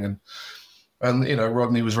playing. And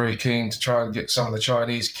Rodney was very keen to try and get some of the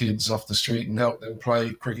Chinese kids off the street and help them play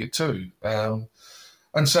cricket too.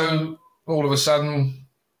 And so all of a sudden,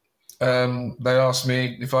 they asked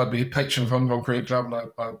me if I'd be a patron of Hong Kong Cricket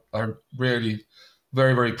Club, and I'm really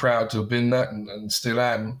very, very proud to have been that, and still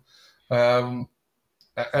am.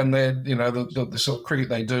 And then, the sort of cricket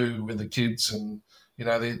they do with the kids, and,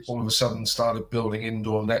 they all of a sudden started building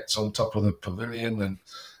indoor nets on top of the pavilion, and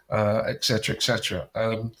et cetera, et cetera.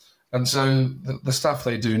 And so the stuff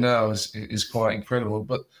they do now is quite incredible,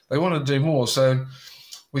 but they want to do more. So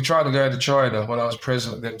we tried to go to China when I was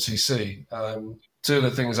president of the MCC. Two of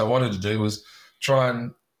the things I wanted to do was try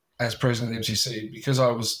and, as president of the MCC, because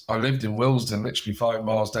I lived in Willesden, literally 5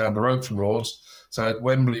 miles down the road from Lords, so I had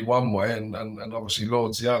Wembley one way and obviously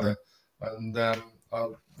Lords the other. And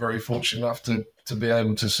I'm very fortunate enough to be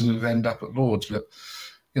able to sort of end up at Lords. But,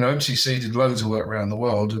 MCC did loads of work around the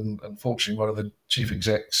world, and unfortunately one of the chief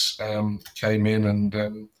execs came in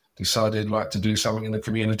and decided he'd like to do something in the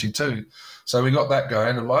community too. So we got that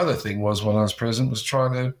going. And my other thing was, when I was president, was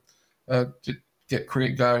trying to get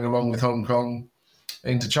cricket going along with Hong Kong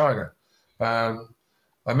into China.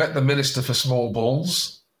 I met the Minister for Small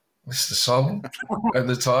Balls, Mr. Song, at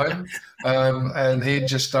the time, and he'd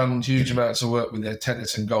just done huge amounts of work with their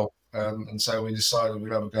tennis and golf, and so we decided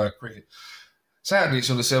we'd have a go at cricket. Sadly, he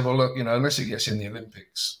sort of said, well, look, unless it gets in the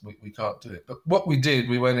Olympics, we can't do it. But what we did,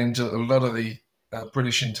 we went into a lot of the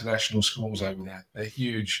British international schools over there. They're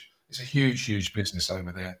huge. It's a huge, huge business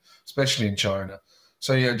over there, especially in China.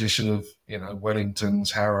 So you had just sort of,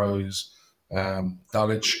 Wellingtons, Harrows,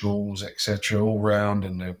 Dulwich schools, etc., all round,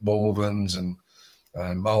 and the Malverns and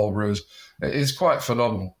Marlboroughs. It's quite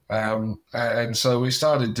phenomenal. And so we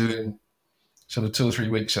started doing sort of 2 or 3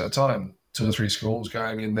 weeks at a time, 2 or 3 schools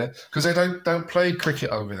going in there, because they don't play cricket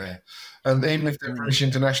over there. And even if they're British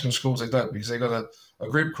international schools, they don't, because they've got a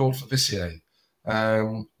group called Favicier,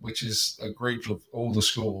 which is a group of all the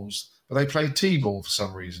schools, but they play T-ball for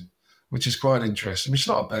some reason, which is quite interesting. It's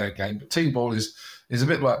not a bad game, but T-ball is a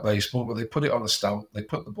bit like baseball, but they put it on a stump, they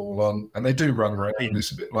put the ball on, and they do run around.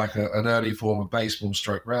 It's a bit like an early form of baseball,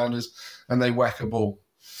 stroke rounders, and they whack a ball.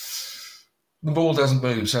 The ball doesn't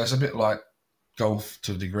move, so it's a bit like golf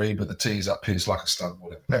to a degree, but the tee's up here, it's like a stump,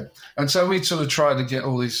 whatever. Yeah. And so we sort of tried to get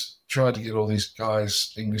all these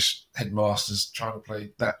guys, English headmasters, trying to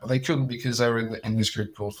play that, but they couldn't, because they were in this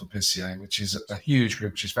group called Favicier, which is a huge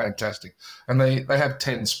group, which is fantastic. And they have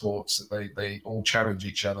 10 sports that they all challenge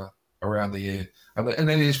each other around the year, and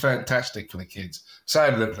it is fantastic for the kids.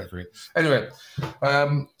 Sadly, they don't play cricket. Anyway,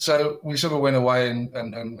 so we sort of went away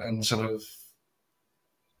and sort of,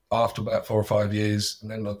 after about 4 or 5 years,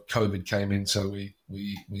 and then COVID came in, so we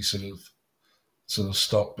sort of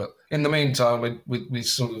stopped. But in the meantime, we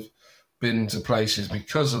sort of been to places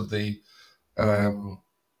because of the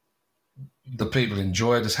people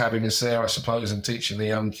enjoyed us having us there, I suppose, and teaching the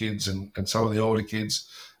young kids and some of the older kids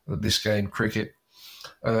this game, cricket.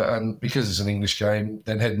 And because it's an English game,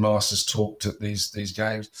 then headmasters talked at these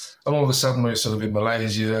games. And all of a sudden, we're sort of in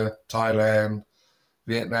Malaysia, Thailand,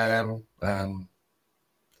 Vietnam,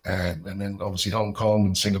 and then obviously Hong Kong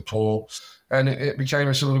and Singapore, and it became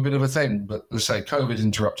a sort of a bit of a thing. But let's say COVID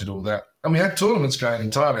interrupted all that, and we had tournaments going in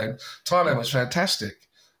Thailand. Thailand was fantastic.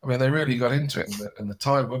 I mean, they really got into it, and the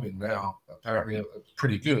Thai women now apparently are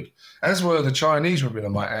pretty good, as were the Chinese women, I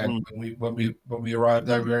might add, when we arrived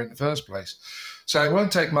over there in the first place. So it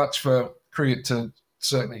won't take much for cricket to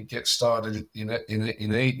certainly get started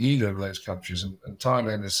in either of those countries. And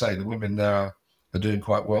Thailand, as I say, the women now are doing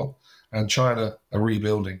quite well, and China are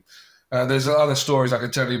rebuilding. There's other stories I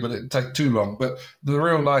could tell you, but it'd take too long. But the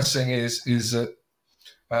real nice thing is that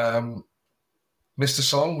Mr.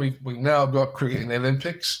 Song, we've now got cricket in the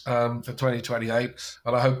Olympics for 2028,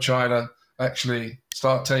 and I hope China actually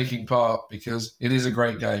start taking part, because it is a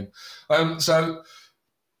great game. So,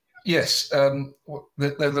 yes,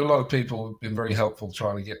 there's a lot of people who've been very helpful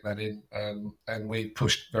trying to get that in, and we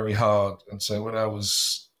pushed very hard. And so when I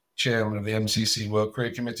was chairman of the MCC World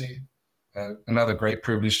Cricket Committee, another great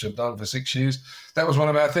privilege to have done for 6 years, that was one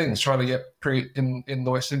of our things, trying to get cricket in the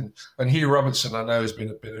West Indies. And Hugh Robertson, I know, has been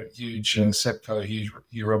a huge, Sepco,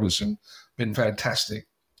 Hugh Robertson, been fantastic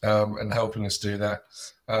in helping us do that.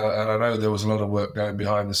 And I know there was a lot of work going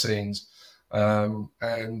behind the scenes.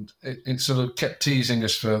 And it sort of kept teasing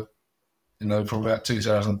us for, from about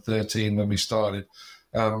 2013 when we started.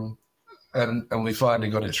 And we finally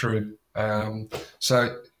got it through.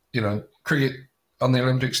 So, cricket on the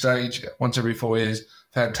Olympic stage once every 4 years,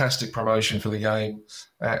 fantastic promotion for the game.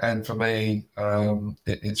 And for me,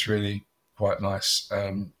 it's really quite nice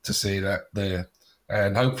to see that there.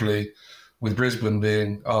 And hopefully with Brisbane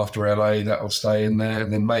being after LA, that'll stay in there.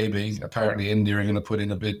 And then maybe, apparently India are going to put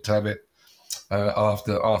in a bid to have it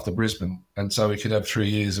after Brisbane. And so we could have 3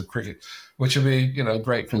 years of cricket, which would be,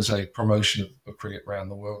 great for, say, promotion of cricket around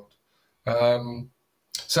the world.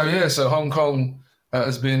 So Hong Kong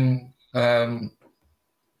has been, the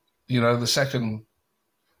second,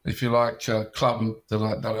 if you like, club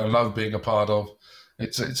that I love being a part of.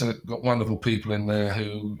 It's got wonderful people in there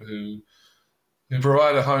who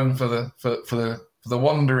provide a home for the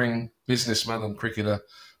wandering businessman and cricketer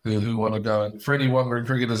who want to go. And for any wandering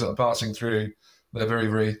cricketers that are passing through, they're very,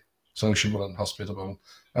 very sociable and hospitable.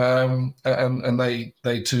 And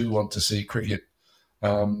they too want to see cricket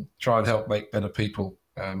try and help make better people,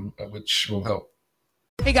 which will help.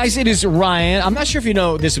 Hey guys, it is Ryan. I'm not sure if you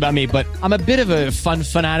know this about me, but I'm a bit of a fun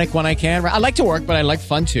fanatic when I can. I like to work, but I like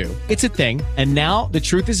fun too. It's a thing. And now the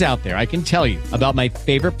truth is out there. I can tell you about my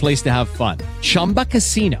favorite place to have fun. Chumba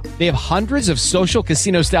Casino. They have hundreds of social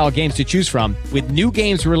casino style games to choose from with new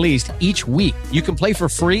games released each week. You can play for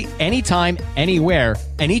free anytime, anywhere.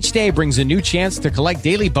 And each day brings a new chance to collect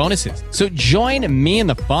daily bonuses. So join me in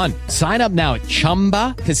the fun. Sign up now at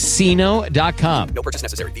ChumbaCasino.com. No purchase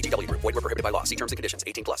necessary. VGW Group. Void where prohibited by law. See terms and conditions.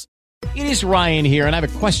 18+. It is Ryan here, and I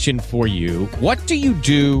have a question for you. What do you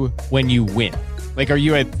do when you win? Like, are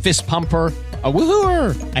you a fist pumper, a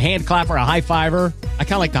woohooer, a hand clapper, a high fiver? I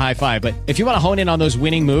kind of like the high five, but if you want to hone in on those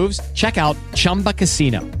winning moves, check out Chumba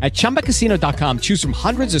Casino. At ChumbaCasino.com, choose from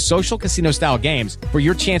hundreds of social casino-style games for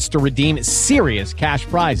your chance to redeem serious cash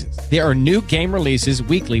prizes. There are new game releases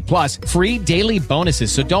weekly, plus free daily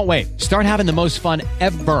bonuses, so don't wait. Start having the most fun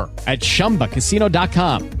ever at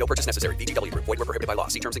ChumbaCasino.com. No purchase necessary. VGW Group. Void where prohibited by law.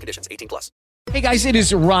 See terms and conditions. 18+. Hey guys, it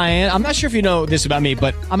is Ryan. I'm not sure if you know this about me,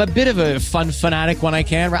 but I'm a bit of a fun fanatic when I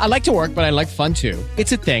can. I like to work, but I like fun too.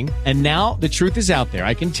 It's a thing. And now the truth is out there.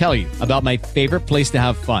 I can tell you about my favorite place to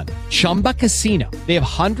have fun. Chumba Casino. They have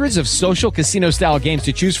hundreds of social casino style games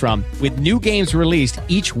to choose from with new games released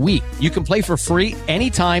each week. You can play for free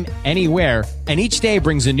anytime, anywhere. And each day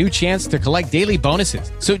brings a new chance to collect daily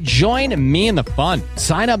bonuses. So join me in the fun.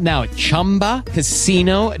 Sign up now at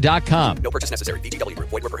ChumbaCasino.com. No purchase necessary. VGW Group.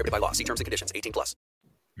 Void where prohibited by law. See terms and conditions. 18+.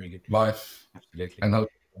 Very good. Life. Absolutely. And hope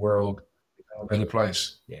the world a better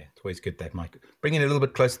place. Yeah, it's always good that, Mike. Bringing it a little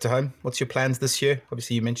bit closer to home. What's your plans this year?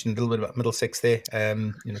 Obviously, you mentioned a little bit about Middlesex there.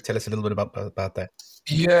 Tell us a little bit about that.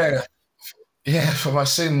 Yeah. For my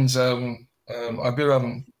sins, I've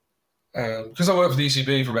been because I worked for the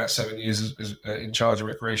ECB for about 7 years as in charge of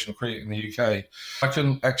recreational cricket in the UK. I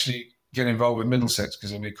couldn't actually get involved with Middlesex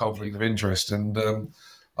because of a conflict of interest, and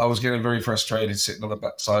I was getting very frustrated sitting on the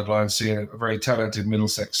back sideline, seeing a very talented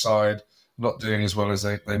Middlesex side not doing as well as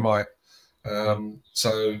they might.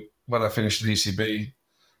 So when I finished the ECB,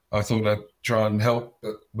 I thought I'd try and help,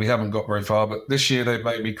 but we haven't got very far. But this year they've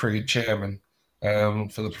made me cricket chairman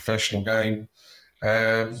for the professional game.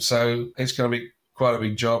 So it's going to be quite a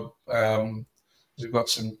big job. We've got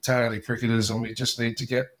some talented cricketers and we just need to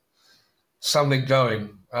get something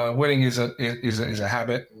going. Winning is a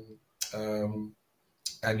habit, and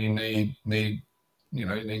you need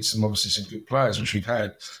some good players, which we've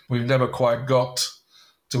had. We've never quite got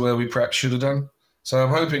to where we perhaps should have done. So I'm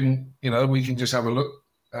hoping, we can just have a look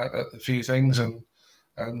at a few things and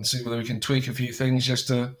see whether we can tweak a few things just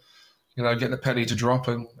to, get the penny to drop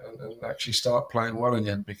and actually start playing well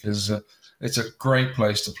again, because it's a great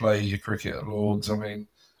place to play your cricket at Lords. I mean,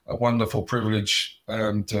 a wonderful privilege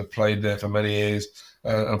to have played there for many years.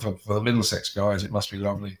 And for the Middlesex guys, it must be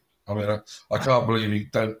lovely. I mean, I can't believe you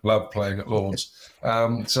don't love playing at Lords.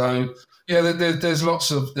 So yeah, there's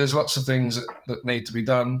lots of things that need to be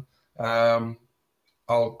done. I'll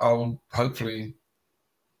hopefully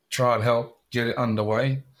try and help get it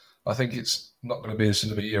underway. I think it's not going to be a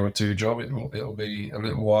sort of a year or two job. It'll be a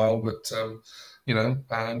little while, but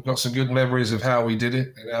I've got some good memories of how we did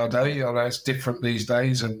it in our day. I know it's different these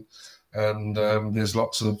days, and there's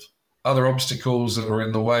lots of other obstacles that are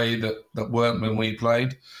in the way that weren't when we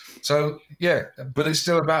played. So yeah, but it's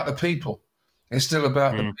still about the people. It's still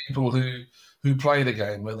about the people who play the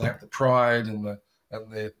game, where they have the pride and the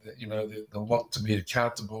want to be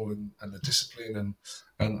accountable and the discipline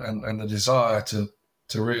and the desire to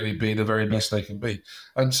really be the very best they can be.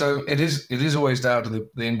 And so it is always down to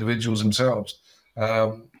the individuals themselves,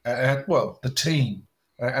 and the team.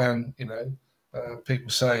 And people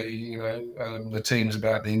say the team's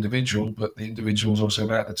about the individual, but the individual's also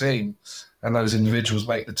about the team, and those individuals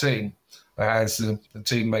make the team, as the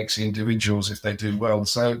team makes the individuals if they do well.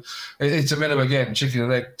 So it's a bit of, again, chicken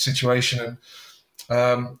and egg situation.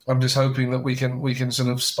 And I'm just hoping that we can sort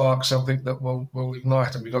of spark something that will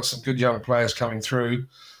ignite. And we've got some good young players coming through,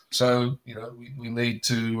 so we need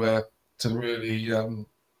to really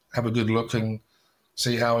have a good look and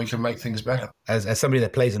see how we can make things better. As somebody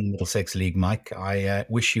that plays in the Middlesex League, Mike, I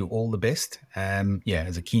wish you all the best.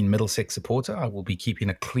 As a keen Middlesex supporter, I will be keeping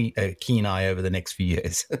a keen eye over the next few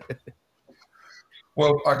years.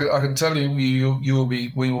 Well, I can tell you, we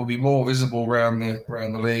will be more visible around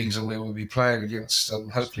the leagues, and we will be playing against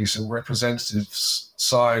hopefully some representative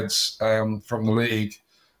sides from the league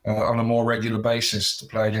on a more regular basis to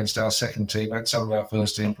play against our second team and some of our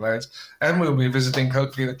first team players. And we'll be visiting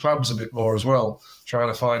hopefully the clubs a bit more as well, trying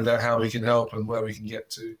to find out how we can help and where we can get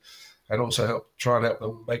to, and also try and help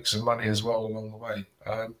them make some money as well along the way.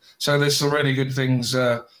 So there's some really good things.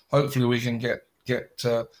 Hopefully we can get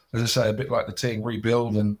as I say, a bit like the team,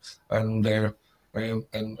 rebuild and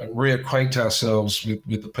reacquaint ourselves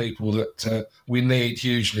with the people that we need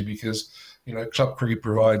hugely, because club cricket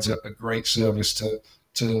provides a great service to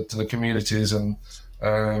the communities, and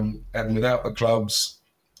without the clubs,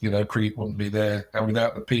 cricket wouldn't be there, and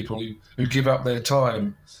without the people who give up their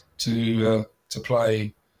time to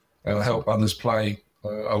play, help others play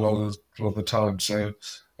a lot of the time. So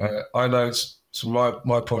I know it's. So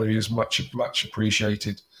my point of view is much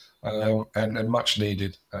appreciated and much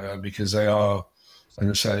needed, because they are, as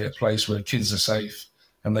I say, a place where kids are safe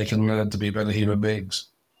and they can learn to be better human beings.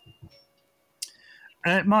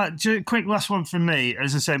 Mark, quick last one from me.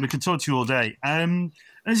 As I say, we could talk to you all day.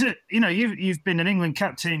 You've been an England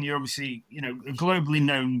captain. You're obviously a globally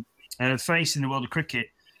known face in the world of cricket.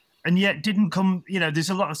 And yet didn't come,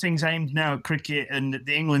 there's a lot of things aimed now at cricket and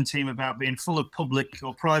the England team about being full of public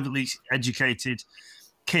or privately educated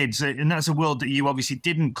kids. And that's a world that you obviously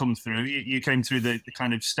didn't come through. You came through the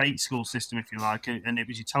kind of state school system, if you like, and it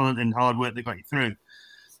was your talent and hard work that got you through.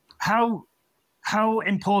 How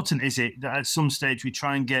important is it that at some stage we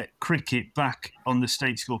try and get cricket back on the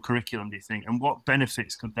state school curriculum, do you think? And what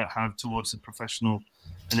benefits could that have towards the professional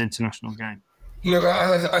and international game? Look,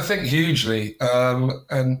 I think hugely,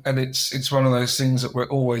 and it's one of those things that we're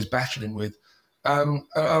always battling with. I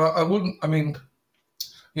wouldn't. I mean,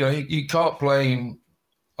 you can't blame,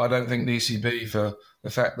 I don't think, the ECB for the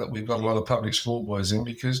fact that we've got a lot of public schoolboys in,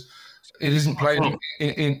 because it isn't played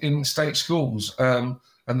in state schools, and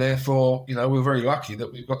therefore, we're very lucky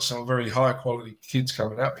that we've got some very high quality kids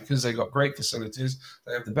coming out, because they've got great facilities,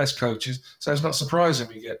 they have the best coaches. So it's not surprising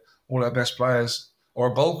we get all our best players, or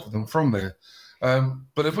a bulk of them, from there.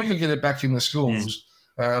 But if we can get it back in the schools,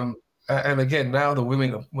 and again, now the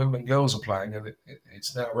women and girls are playing, and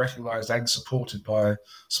it's now recognised and supported by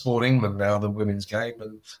Sport England now, the women's game,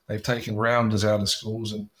 and they've taken rounders out of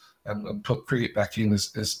schools and put cricket back in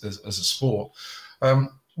as a sport.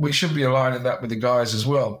 We should be aligning that with the guys as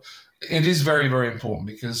well. It is very, very important,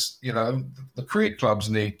 because, the cricket clubs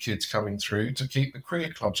need kids coming through to keep the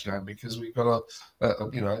cricket clubs going, because we've got it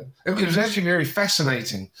was actually very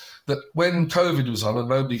fascinating that when COVID was on and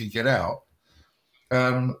nobody could get out,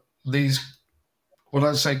 these,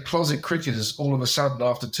 I'd say closet cricketers, all of a sudden,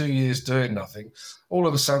 after 2 years doing nothing, all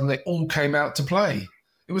of a sudden they all came out to play.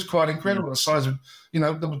 It was quite incredible. The size of,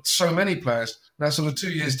 there were so many players. Now, sort of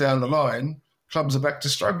 2 years down the line, clubs are back to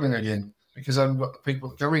struggling again, because I've got the people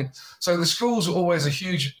that go in. So the schools are always a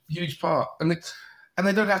huge, huge part. And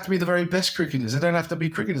they don't have to be the very best cricketers. They don't have to be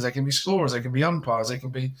cricketers. They can be scorers. They can be umpires. They can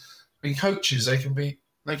be coaches. They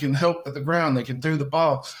can help at the ground. They can do the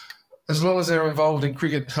bar. As long as they're involved in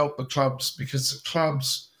cricket, help the clubs, because the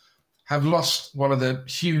clubs have lost one of the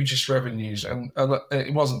hugest revenues. And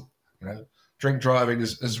it wasn't, drink driving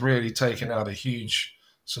has really taken out a huge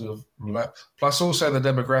sort of, plus also the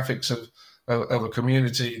demographics of a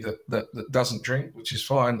community that doesn't drink, which is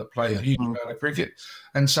fine, that play a huge amount of cricket.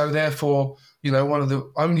 And so therefore, one of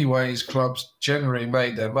the only ways clubs generally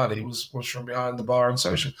made their money was from behind the bar and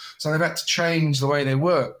social. So they've had to change the way they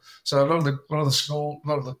work. So a lot of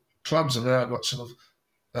the clubs have now got sort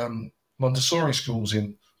of Montessori schools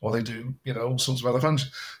in, or they do, all sorts of other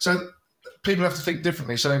functions. So people have to think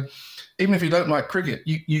differently. So even if you don't like cricket,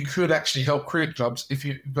 you could actually help cricket clubs if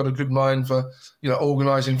you've got a good mind for,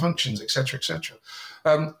 organising functions, etc., etc.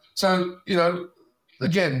 So,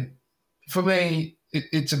 again, for me,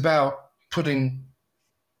 it's about putting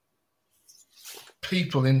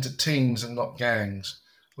people into teams and not gangs,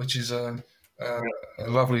 which is a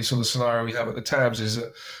lovely sort of scenario we have at the Tabs. Is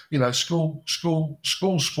that, school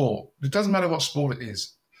sport, it doesn't matter what sport it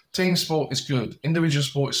is. Team sport is good. Individual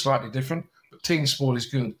sport is slightly different, but team sport is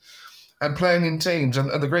good. And playing in teams.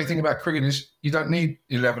 And the great thing about cricket is you don't need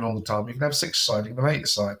 11 all the time. You can have 6-a-side, you can have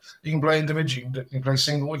 8-a-side. You can play individual, you can play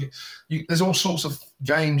single wicket. There's all sorts of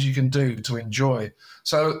games you can do to enjoy.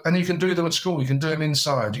 So, and you can do them at school. You can do them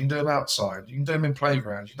inside. You can do them outside. You can do them in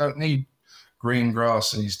playgrounds. You don't need green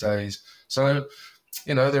grass these days. So,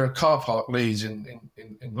 there are car park leagues in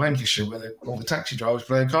Lancashire where all the taxi drivers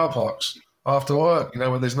play in car parks after work,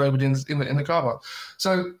 where there's nobody in the car park.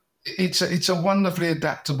 So, it's a wonderfully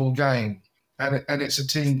adaptable game, and it's a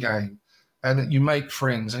team game, and you make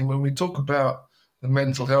friends. And when we talk about the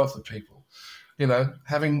mental health of people,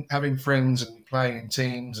 having friends and playing in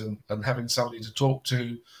teams and having somebody to talk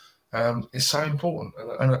to is so important.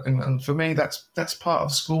 And for me, that's part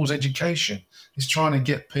of school's education, is trying to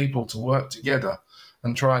get people to work together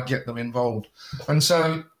and try and get them involved. And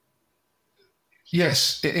so,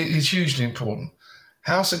 yes, it is hugely important.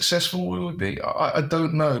 How successful we would be, I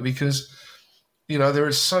don't know, because, there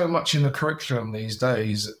is so much in the curriculum these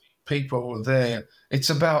days that people are there. It's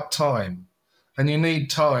about time, and you need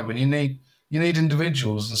time, and you need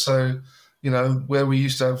individuals. And so, where we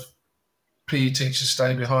used to have PE teachers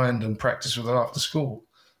stay behind and practice with it after school,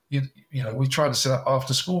 we tried to set up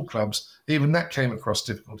after school clubs. Even that came across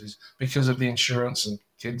difficulties because of the insurance and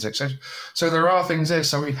kids, etc. So there are things there.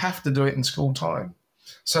 So we have to do it in school time.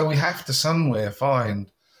 So we have to somewhere find,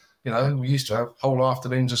 we used to have whole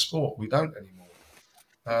afternoons of sport. We don't anymore.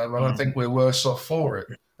 And I think we're worse off for it.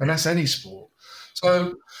 And that's any sport.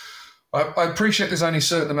 So I appreciate there's only a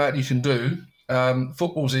certain amount you can do.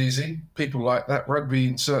 Football's easy. People like that. Rugby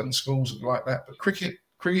in certain schools like that. But cricket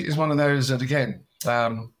is one of those that, again,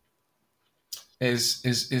 is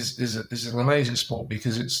an amazing sport,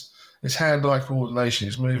 because it's hand-eye coordination.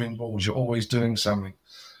 It's moving balls. You're always doing something.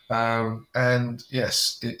 And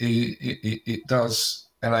yes, it does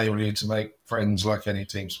enable you to make friends like any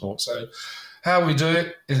team sport. So how we do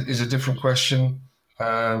it is a different question.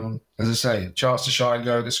 As I say, Chance to Shine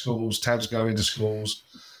go to schools, Tabs go into schools.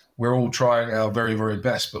 We're all trying our very, very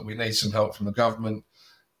best, but we need some help from the government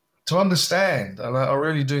to understand. And I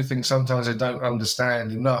really do think sometimes they don't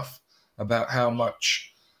understand enough about how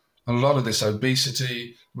much a lot of this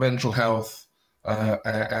obesity, mental health,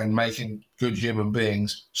 and making good human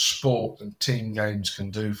beings, sport and team games can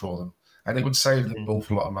do for them. And it would save them an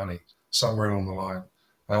awful lot of money somewhere along the line.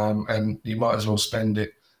 And you might as well spend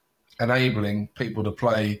it enabling people to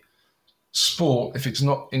play sport, if it's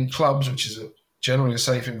not in clubs, which is generally a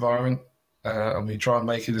safe environment, and we try and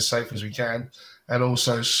make it as safe as we can, and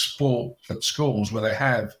also sport at schools where they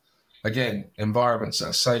have, again, environments that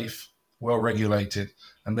are safe, well-regulated,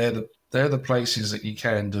 and they're the places that you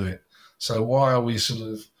can do it. So why are we sort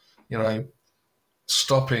of,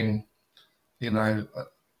 stopping,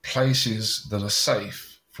 places that are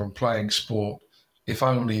safe from playing sport, if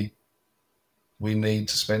only we need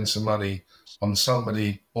to spend some money on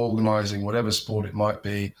somebody organising whatever sport it might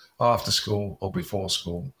be after school or before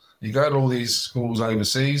school. You go to all these schools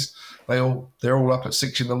overseas, they're all up at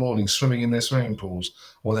 6 a.m. swimming in their swimming pools,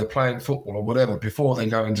 or they're playing football or whatever before they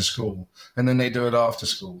go into school, and then they do it after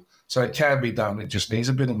school. So it can be done. It just needs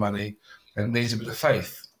a bit of money and it needs a bit of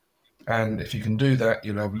faith. And if you can do that,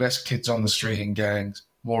 you'll have less kids on the street in gangs,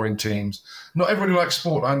 more in teams. Not everybody likes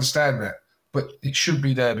sport, I understand that, but it should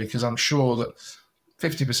be there, because I'm sure that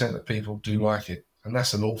 50% of people do like it, and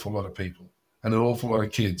that's an awful lot of people. and an awful lot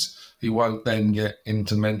of kids, he won't then get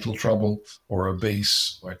into mental trouble or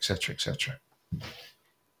obese or et cetera, et cetera.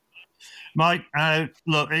 Mike,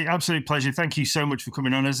 look, absolute pleasure. Thank you so much for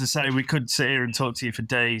coming on. As I say, we could sit here and talk to you for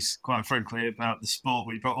days, quite frankly, about the sport.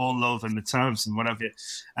 We've got all love and the times and whatever.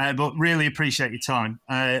 But really appreciate your time.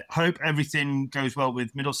 Hope everything goes well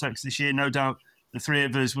with Middlesex this year. No doubt the three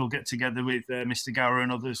of us will get together with Mr. Gower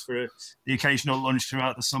and others for the occasional lunch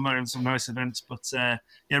throughout the summer and some nice events. But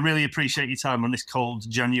really appreciate your time on this cold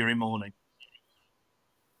January morning.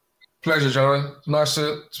 Pleasure, Johnny. Nice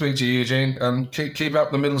to speak to you, Eugene. And keep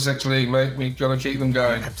up the Middlesex League, mate. We've got to keep them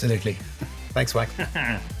going. Absolutely. Thanks, Mike.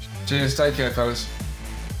 Cheers. Take care, fellas.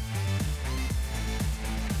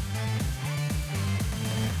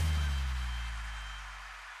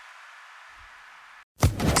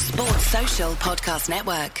 Sports Social Podcast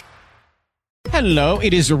Network. Hello,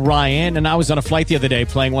 it is Ryan, and I was on a flight the other day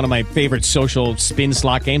playing one of my favorite social spin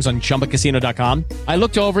slot games on ChumbaCasino.com. I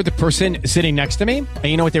looked over the person sitting next to me, and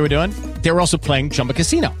you know what they were doing? They were also playing Chumba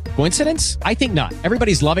Casino. Coincidence? I think not.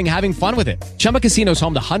 Everybody's loving having fun with it. Chumba Casino is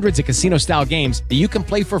home to hundreds of casino-style games that you can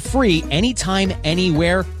play for free anytime,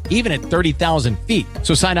 anywhere, even at 30,000 feet.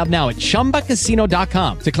 So sign up now at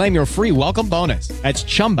ChumbaCasino.com to claim your free welcome bonus. That's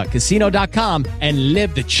ChumbaCasino.com and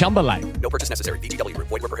live the Chumba life. No purchase necessary. VGW.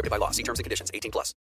 Void where prohibited by law. See terms and conditions. 18+.